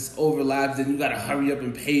cards just overlap, then you gotta hurry up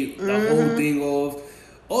and pay the whole thing off.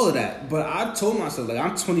 All of that. But I told myself, like,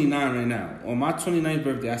 I'm 29 right now. On my 29th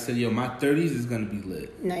birthday, I said, my 30s is gonna be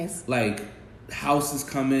lit. Nice. Like, houses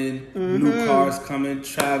coming, new cars coming,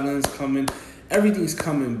 traveling's coming, everything's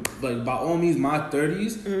coming. Like, by all means, my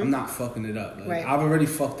 30s, I'm not fucking it up. Like, I've already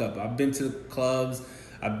fucked up. I've been to the clubs.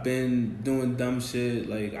 I've been doing dumb shit.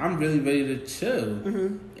 Like, I'm really ready to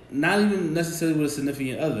chill. Not even necessarily with a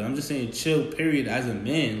significant other. I'm just saying chill, period, as a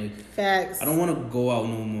man. Like, facts. I don't want to go out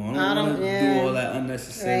no more. I don't want to do all that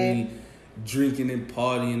unnecessary drinking and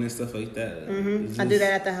partying and stuff like that. Just, I do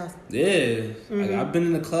that at the house. Yeah. Like, I've been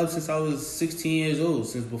in the club since I was 16 years old,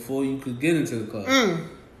 since before you could get into the club.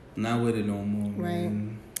 Not with it no more. Right.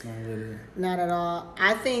 Man. Not with it. Not at all.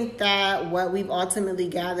 I think that what we've ultimately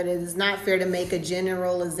gathered is it's not fair to make a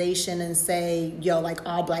generalization and say, like,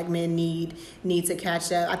 all black men need to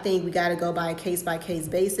catch up. I think we got to go by a case-by-case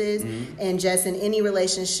basis. And just in any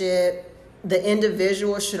relationship, the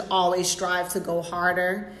individual should always strive to go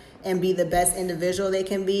harder and be the best individual they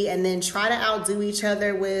can be, and then try to outdo each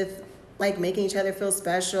other with, like, making each other feel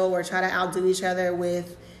special, or try to outdo each other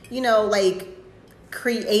with, like,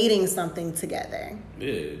 creating something together.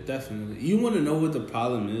 Yeah, definitely. You want to know what the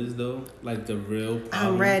problem is, though? Like, the real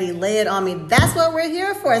problem? I'm ready. Lay it on me. That's what we're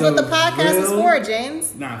here for. It's what the podcast is for,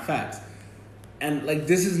 James. Nah, facts. And, like,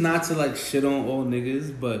 this is not to, like, shit on all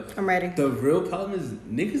niggas, but I'm ready. The real problem is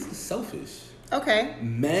niggas are selfish. Okay.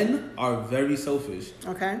 Men are very selfish.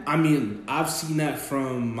 Okay. I mean, I've seen that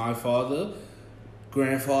from my father,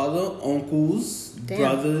 grandfather, uncles,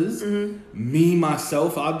 brothers, me,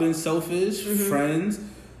 myself. I've been selfish, friends.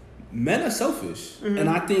 Men are selfish. And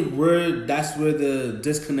I think that's where the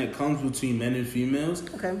disconnect comes between men and females.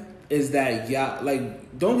 Okay. Is that,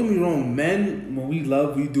 like, don't get me wrong, men, when we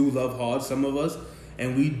do love hard, some of us,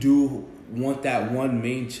 and we do want that one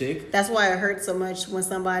main chick. That's why it hurts so much when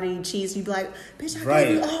somebody cheats. You be like, bitch, I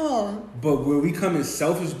gave you all. But where we come in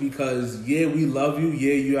selfish because, we love you.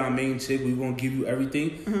 Yeah, you're our main chick. We won't give you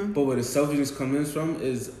everything. But where the selfishness comes from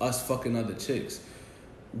is us fucking other chicks.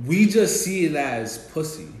 We just see it as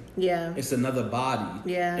pussy. Yeah. It's another body.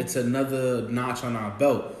 Yeah. It's another notch on our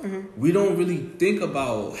belt. We don't really think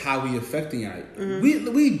about how we affecting it.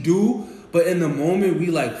 We do, but in the moment we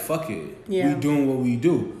like, fuck it. Yeah. We doing what we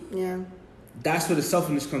do. Yeah. that's where the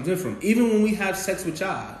selfishness comes in from. Even when we have sex with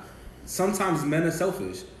y'all, sometimes men are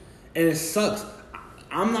selfish, and it sucks.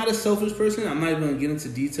 I'm not a selfish person. I'm not even gonna get into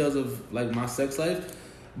details of like my sex life,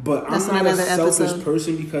 but I'm not a selfish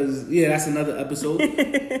person because that's another episode.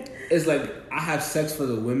 It's like I have sex for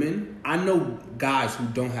the women. I know guys who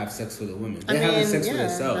don't have sex for the women. They're having sex for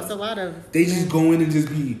themselves. That's a lot of. They just go in and just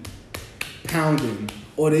be pounding,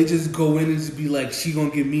 or they just go in and just be like, "She gonna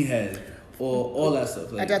give me head." Or all that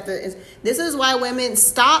stuff. Like, this is why women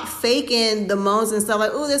stop faking the moans and stuff. Like,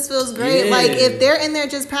 oh, this feels great. Yeah. Like, if they're in there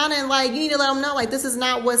just pounding, like, you need to let them know, like, this is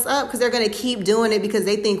not what's up. Because they're going to keep doing it because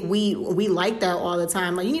they think we like that all the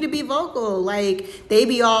time. Like, you need to be vocal. Like, they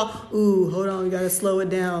be all, ooh, hold on, you got to slow it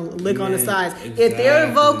down. Lick on the sides. Exactly. If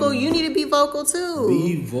they're vocal, you need to be vocal, too.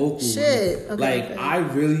 Be vocal. Shit. Okay,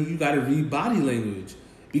 you got to read body language.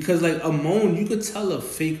 Because like a moan, you could tell a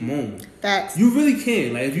fake moan. Facts. You really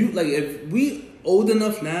can. If we old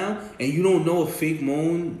enough now and you don't know a fake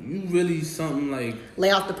moan, you really something like lay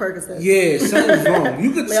off the Percocet. Yeah, something's wrong.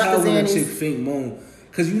 You could tell when a chick fake moan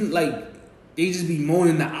because you like they just be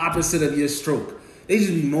moaning the opposite of your stroke. They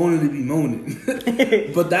just be moaning to be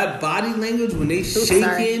moaning. But that body language when they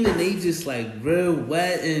shaking and they just like real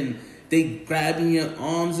wet and they grabbing your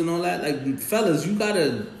arms and all that, like fellas, you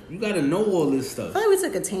gotta know all this stuff. I feel like we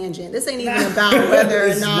took a tangent. This ain't even about whether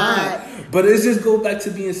or not. But it just go back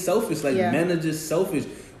to being selfish. Like men are just selfish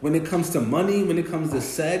when it comes to money, when it comes to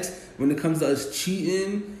sex, when it comes to us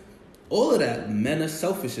cheating. All of that, men are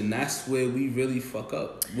selfish, and that's where we really fuck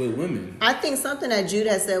up with women. I think something that Jude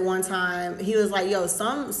had said one time, he was like, yo,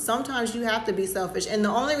 sometimes you have to be selfish. And the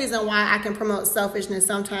only reason why I can promote selfishness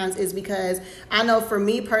sometimes is because I know for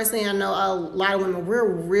me personally, I know a lot of women, we're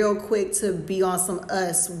real quick to be on some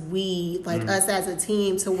us as a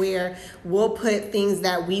team to where we'll put things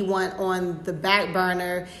that we want on the back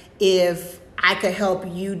burner if I could help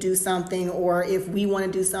you do something or if we want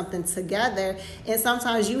to do something together. And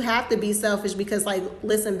sometimes you have to be selfish because like,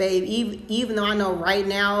 listen, babe, even though I know right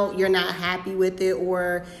now you're not happy with it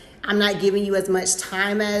or I'm not giving you as much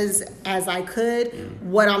time as I could,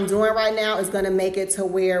 what I'm doing right now is going to make it to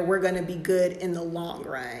where we're going to be good in the long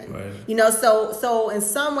run. Right. You know, so in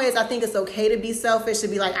some ways I think it's okay to be selfish, to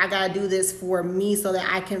be like, I got to do this for me so that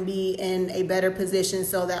I can be in a better position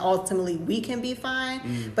so that ultimately we can be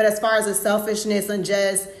fine. But as far as the selfishness and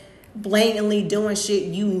just blatantly doing shit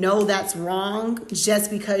you know that's wrong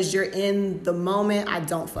just because you're in the moment, I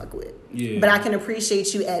don't fuck with. Yeah. But I can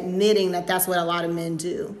appreciate you admitting that that's what a lot of men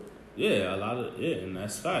do. Yeah, and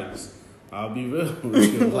that's facts. I'll be real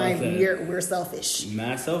with you like that. We're selfish.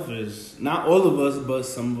 Mad selfish. Not all of us, but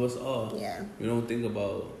some of us are. Yeah. We don't think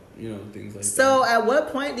about, things like that. So at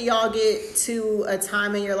what point do y'all get to a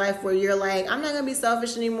time in your life where you're like, I'm not gonna be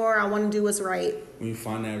selfish anymore, I wanna do what's right? When you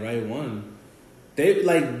find that right one.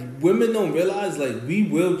 Women don't realize we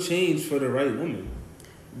will change for the right woman.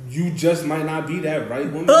 You just might not be that right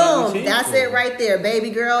woman. Boom, that's it right there,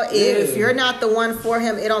 baby girl. If you're not the one for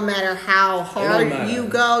him, it don't matter how hard you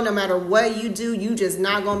go, no matter what you do, you just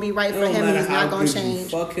not gonna be right for him, and he's not gonna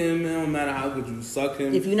change. Fuck him, it don't matter how good you suck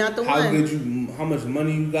him. If you're not the one, how much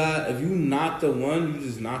money you got. If you not the one, you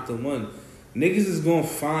just not the one. Niggas is gonna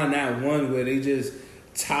find that one where they just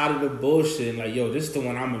tired of the bullshit and like, yo, this is the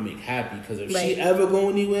one I'm gonna make happy. Because if she ever go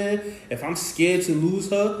anywhere, if I'm scared to lose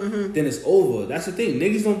her, then it's over. That's the thing.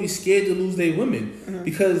 Niggas don't be scared to lose their women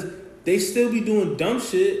because they still be doing dumb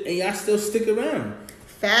shit and y'all still stick around.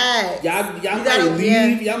 Fact. Y'all might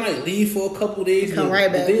leave. Y'all might leave for a couple days. Come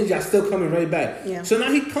right back. Then y'all still coming right back. Yeah. So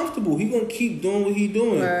now he comfortable. He gonna keep doing what he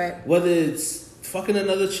doing. Right. Whether it's fucking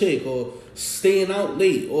another chick or staying out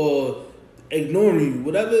late or ignoring you,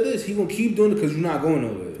 whatever it is, he gonna keep doing it because you're not going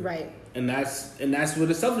nowhere. Right. And that's where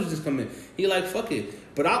the selfishness come in. He like, fuck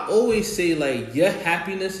it. But I always say your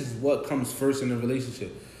happiness is what comes first in a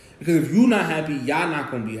relationship. Because if you're not happy, y'all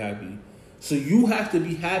not gonna be happy. So you have to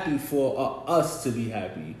be happy for us to be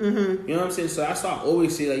happy. You know what I'm saying? So that's why I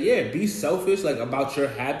always say be selfish about your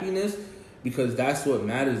happiness because that's what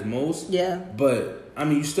matters most. Yeah. But I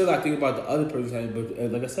mean, you still got to think about the other person happy.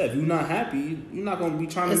 But like I said, if you're not happy, you're not going to be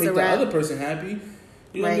trying to make the other person happy.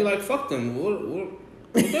 You're going to be like, fuck them. What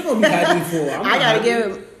they're going to be happy for? I got to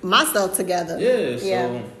get myself together. Yeah,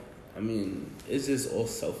 so, I mean, it's just all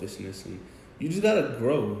selfishness. And you just got to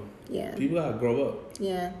grow. Yeah. People got to grow up.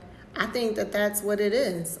 Yeah. I think that's what it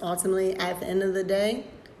is. Ultimately, at the end of the day,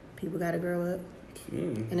 people got to grow up.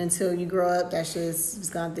 And until you grow up, that's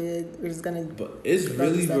just we're just gonna. But it's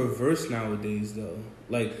really reversed nowadays, though.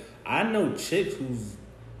 I know chicks who's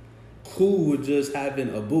cool with just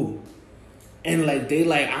having a boo, and they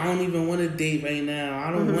I don't even want to date right now.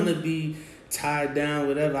 I don't want to be tied down,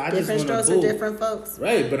 whatever. I Different just want strokes to go. for different folks.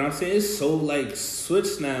 Right, but I'm saying it's so like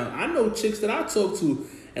switched now. I know chicks that I talk to,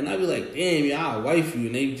 and I be like, damn, yo, I'll wife you,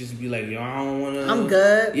 and they just be like, yo, I don't want to. I'm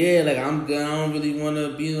good. Yeah, like I'm good. I don't really want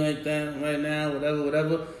to be like that right now,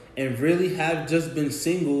 whatever. And really have just been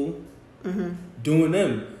single, doing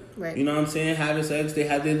them. Right. You know what I'm saying? Having sex, they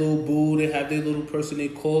have their little boo, they have their little person they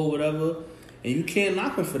call, whatever. And you can't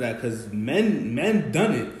knock them for that because men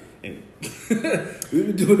done it. And we've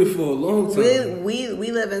been doing it for a long time. We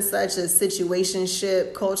live in such a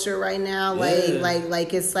situationship culture right now.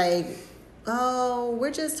 Like it's like, oh,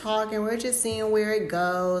 we're just talking, we're just seeing where it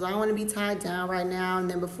goes. I don't want to be tied down right now.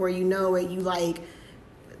 And then before you know it, you like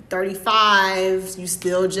 35, you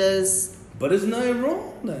still just. But it's nothing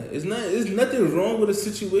wrong with that. There's nothing wrong with a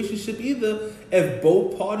situationship either if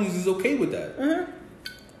both parties is okay with that. Mm-hmm.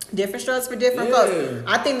 Different strokes for different folks.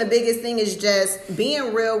 I think the biggest thing is just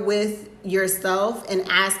being real with yourself and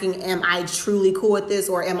asking, am I truly cool with this,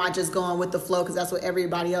 or am I just going with the flow because that's what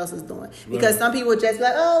everybody else is doing? Because some people just be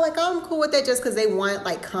like, oh, like I'm cool with it just because they want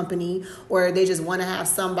like company or they just want to have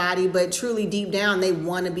somebody, but truly deep down they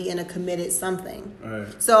want to be in a committed something.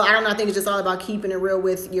 Right. So I don't know, I think it's just all about keeping it real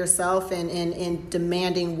with yourself and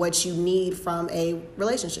demanding what you need from a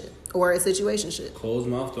relationship or a situationship. Closed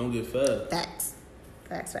mouth don't get fed. Facts.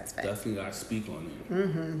 Definitely gotta speak on it.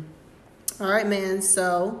 Mm-hmm. All right, man.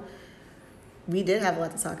 So we did have a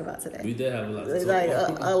lot to talk about today. We did have a lot to talk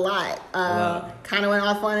about. A lot. Kind of went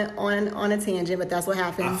off on a tangent, but that's what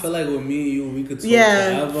happens. I feel like with me and you, we could talk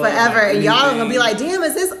forever. Like and y'all are gonna be like, damn,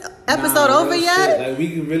 is this episode over yet? Like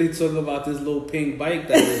we can really talk about this little pink bike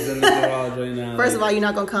that is in the garage right now. First of all, you're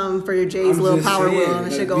not gonna come for your Jay's little power wheel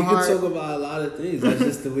and shit go hard. We can talk about a lot of things. That's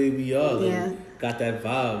just the way we are. Like, yeah. Got that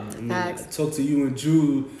vibe. I mean, I talk to you and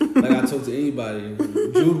Jude like I talk to anybody.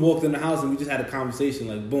 Jude walked in the house and we just had a conversation,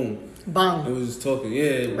 like boom. Bang. And we was just talking,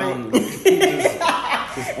 yeah, right.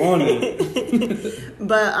 just on it.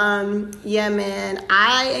 But yeah, man,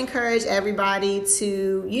 I encourage everybody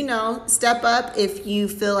to, step up if you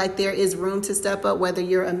feel like there is room to step up, whether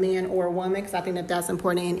you're a man or a woman, because I think that that's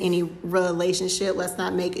important in any relationship. Let's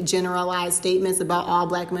not make generalized statements about all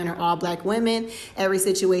black men or all black women. Every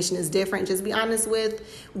situation is different. Just be honest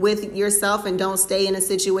with yourself and don't stay in a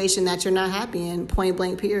situation that you're not happy in, point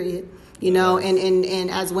blank, period.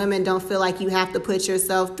 And as women, don't feel like you have to put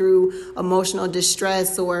yourself through emotional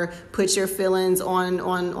distress or put your feelings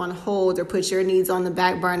on hold or put your needs on the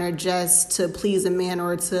back burner just to please a man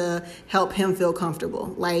or to help him feel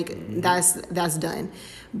comfortable. Like that's done.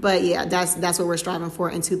 But yeah, that's what we're striving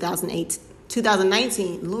for in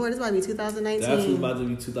 2019. Lord, this might be 2019. That's about to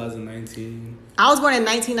be 2019. I was born in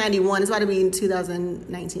 1991. It's about to be in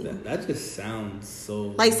 2019. That just sounds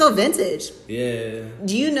so... so vintage. Yeah.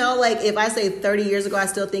 Do you know, if I say 30 years ago, I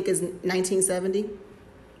still think it's 1970?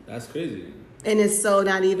 That's crazy. And it's so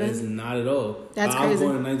not even? It's not at all. That's crazy. I was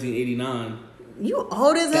born in 1989. You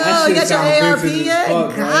old as hell. You got your ARP yet?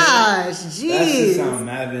 Gosh, jeez. That shit sound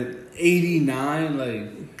mad.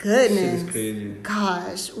 89, goodness. Shit is crazy.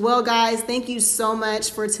 Gosh. Well, guys, thank you so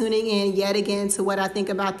much for tuning in yet again to What I Think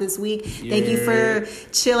About This Week. Yeah. Thank you for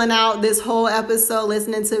chilling out this whole episode,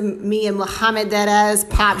 listening to me and Muhammad Deadass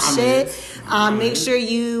pop shit. Make sure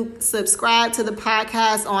you subscribe to the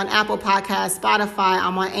podcast on Apple Podcasts, Spotify.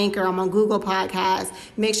 I'm on Anchor. I'm on Google Podcasts.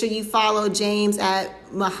 Make sure you follow James at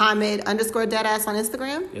Muhammad_Deadass on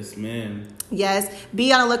Instagram. Yes, ma'am. Yes.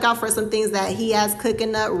 Be on the lookout for some things that he has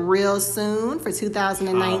cooking up real soon for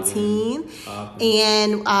 2019.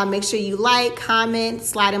 And make sure you comment,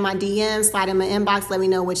 slide in my DMs, slide in my inbox. Let me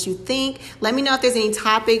know what you think. Let me know if there's any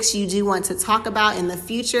topics you do want to talk about in the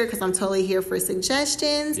future, because I'm totally here for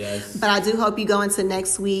suggestions. Yes. But I do hope you go into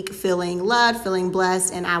next week feeling loved, feeling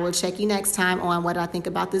blessed, and I will check you next time on What I Think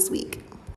About This Week.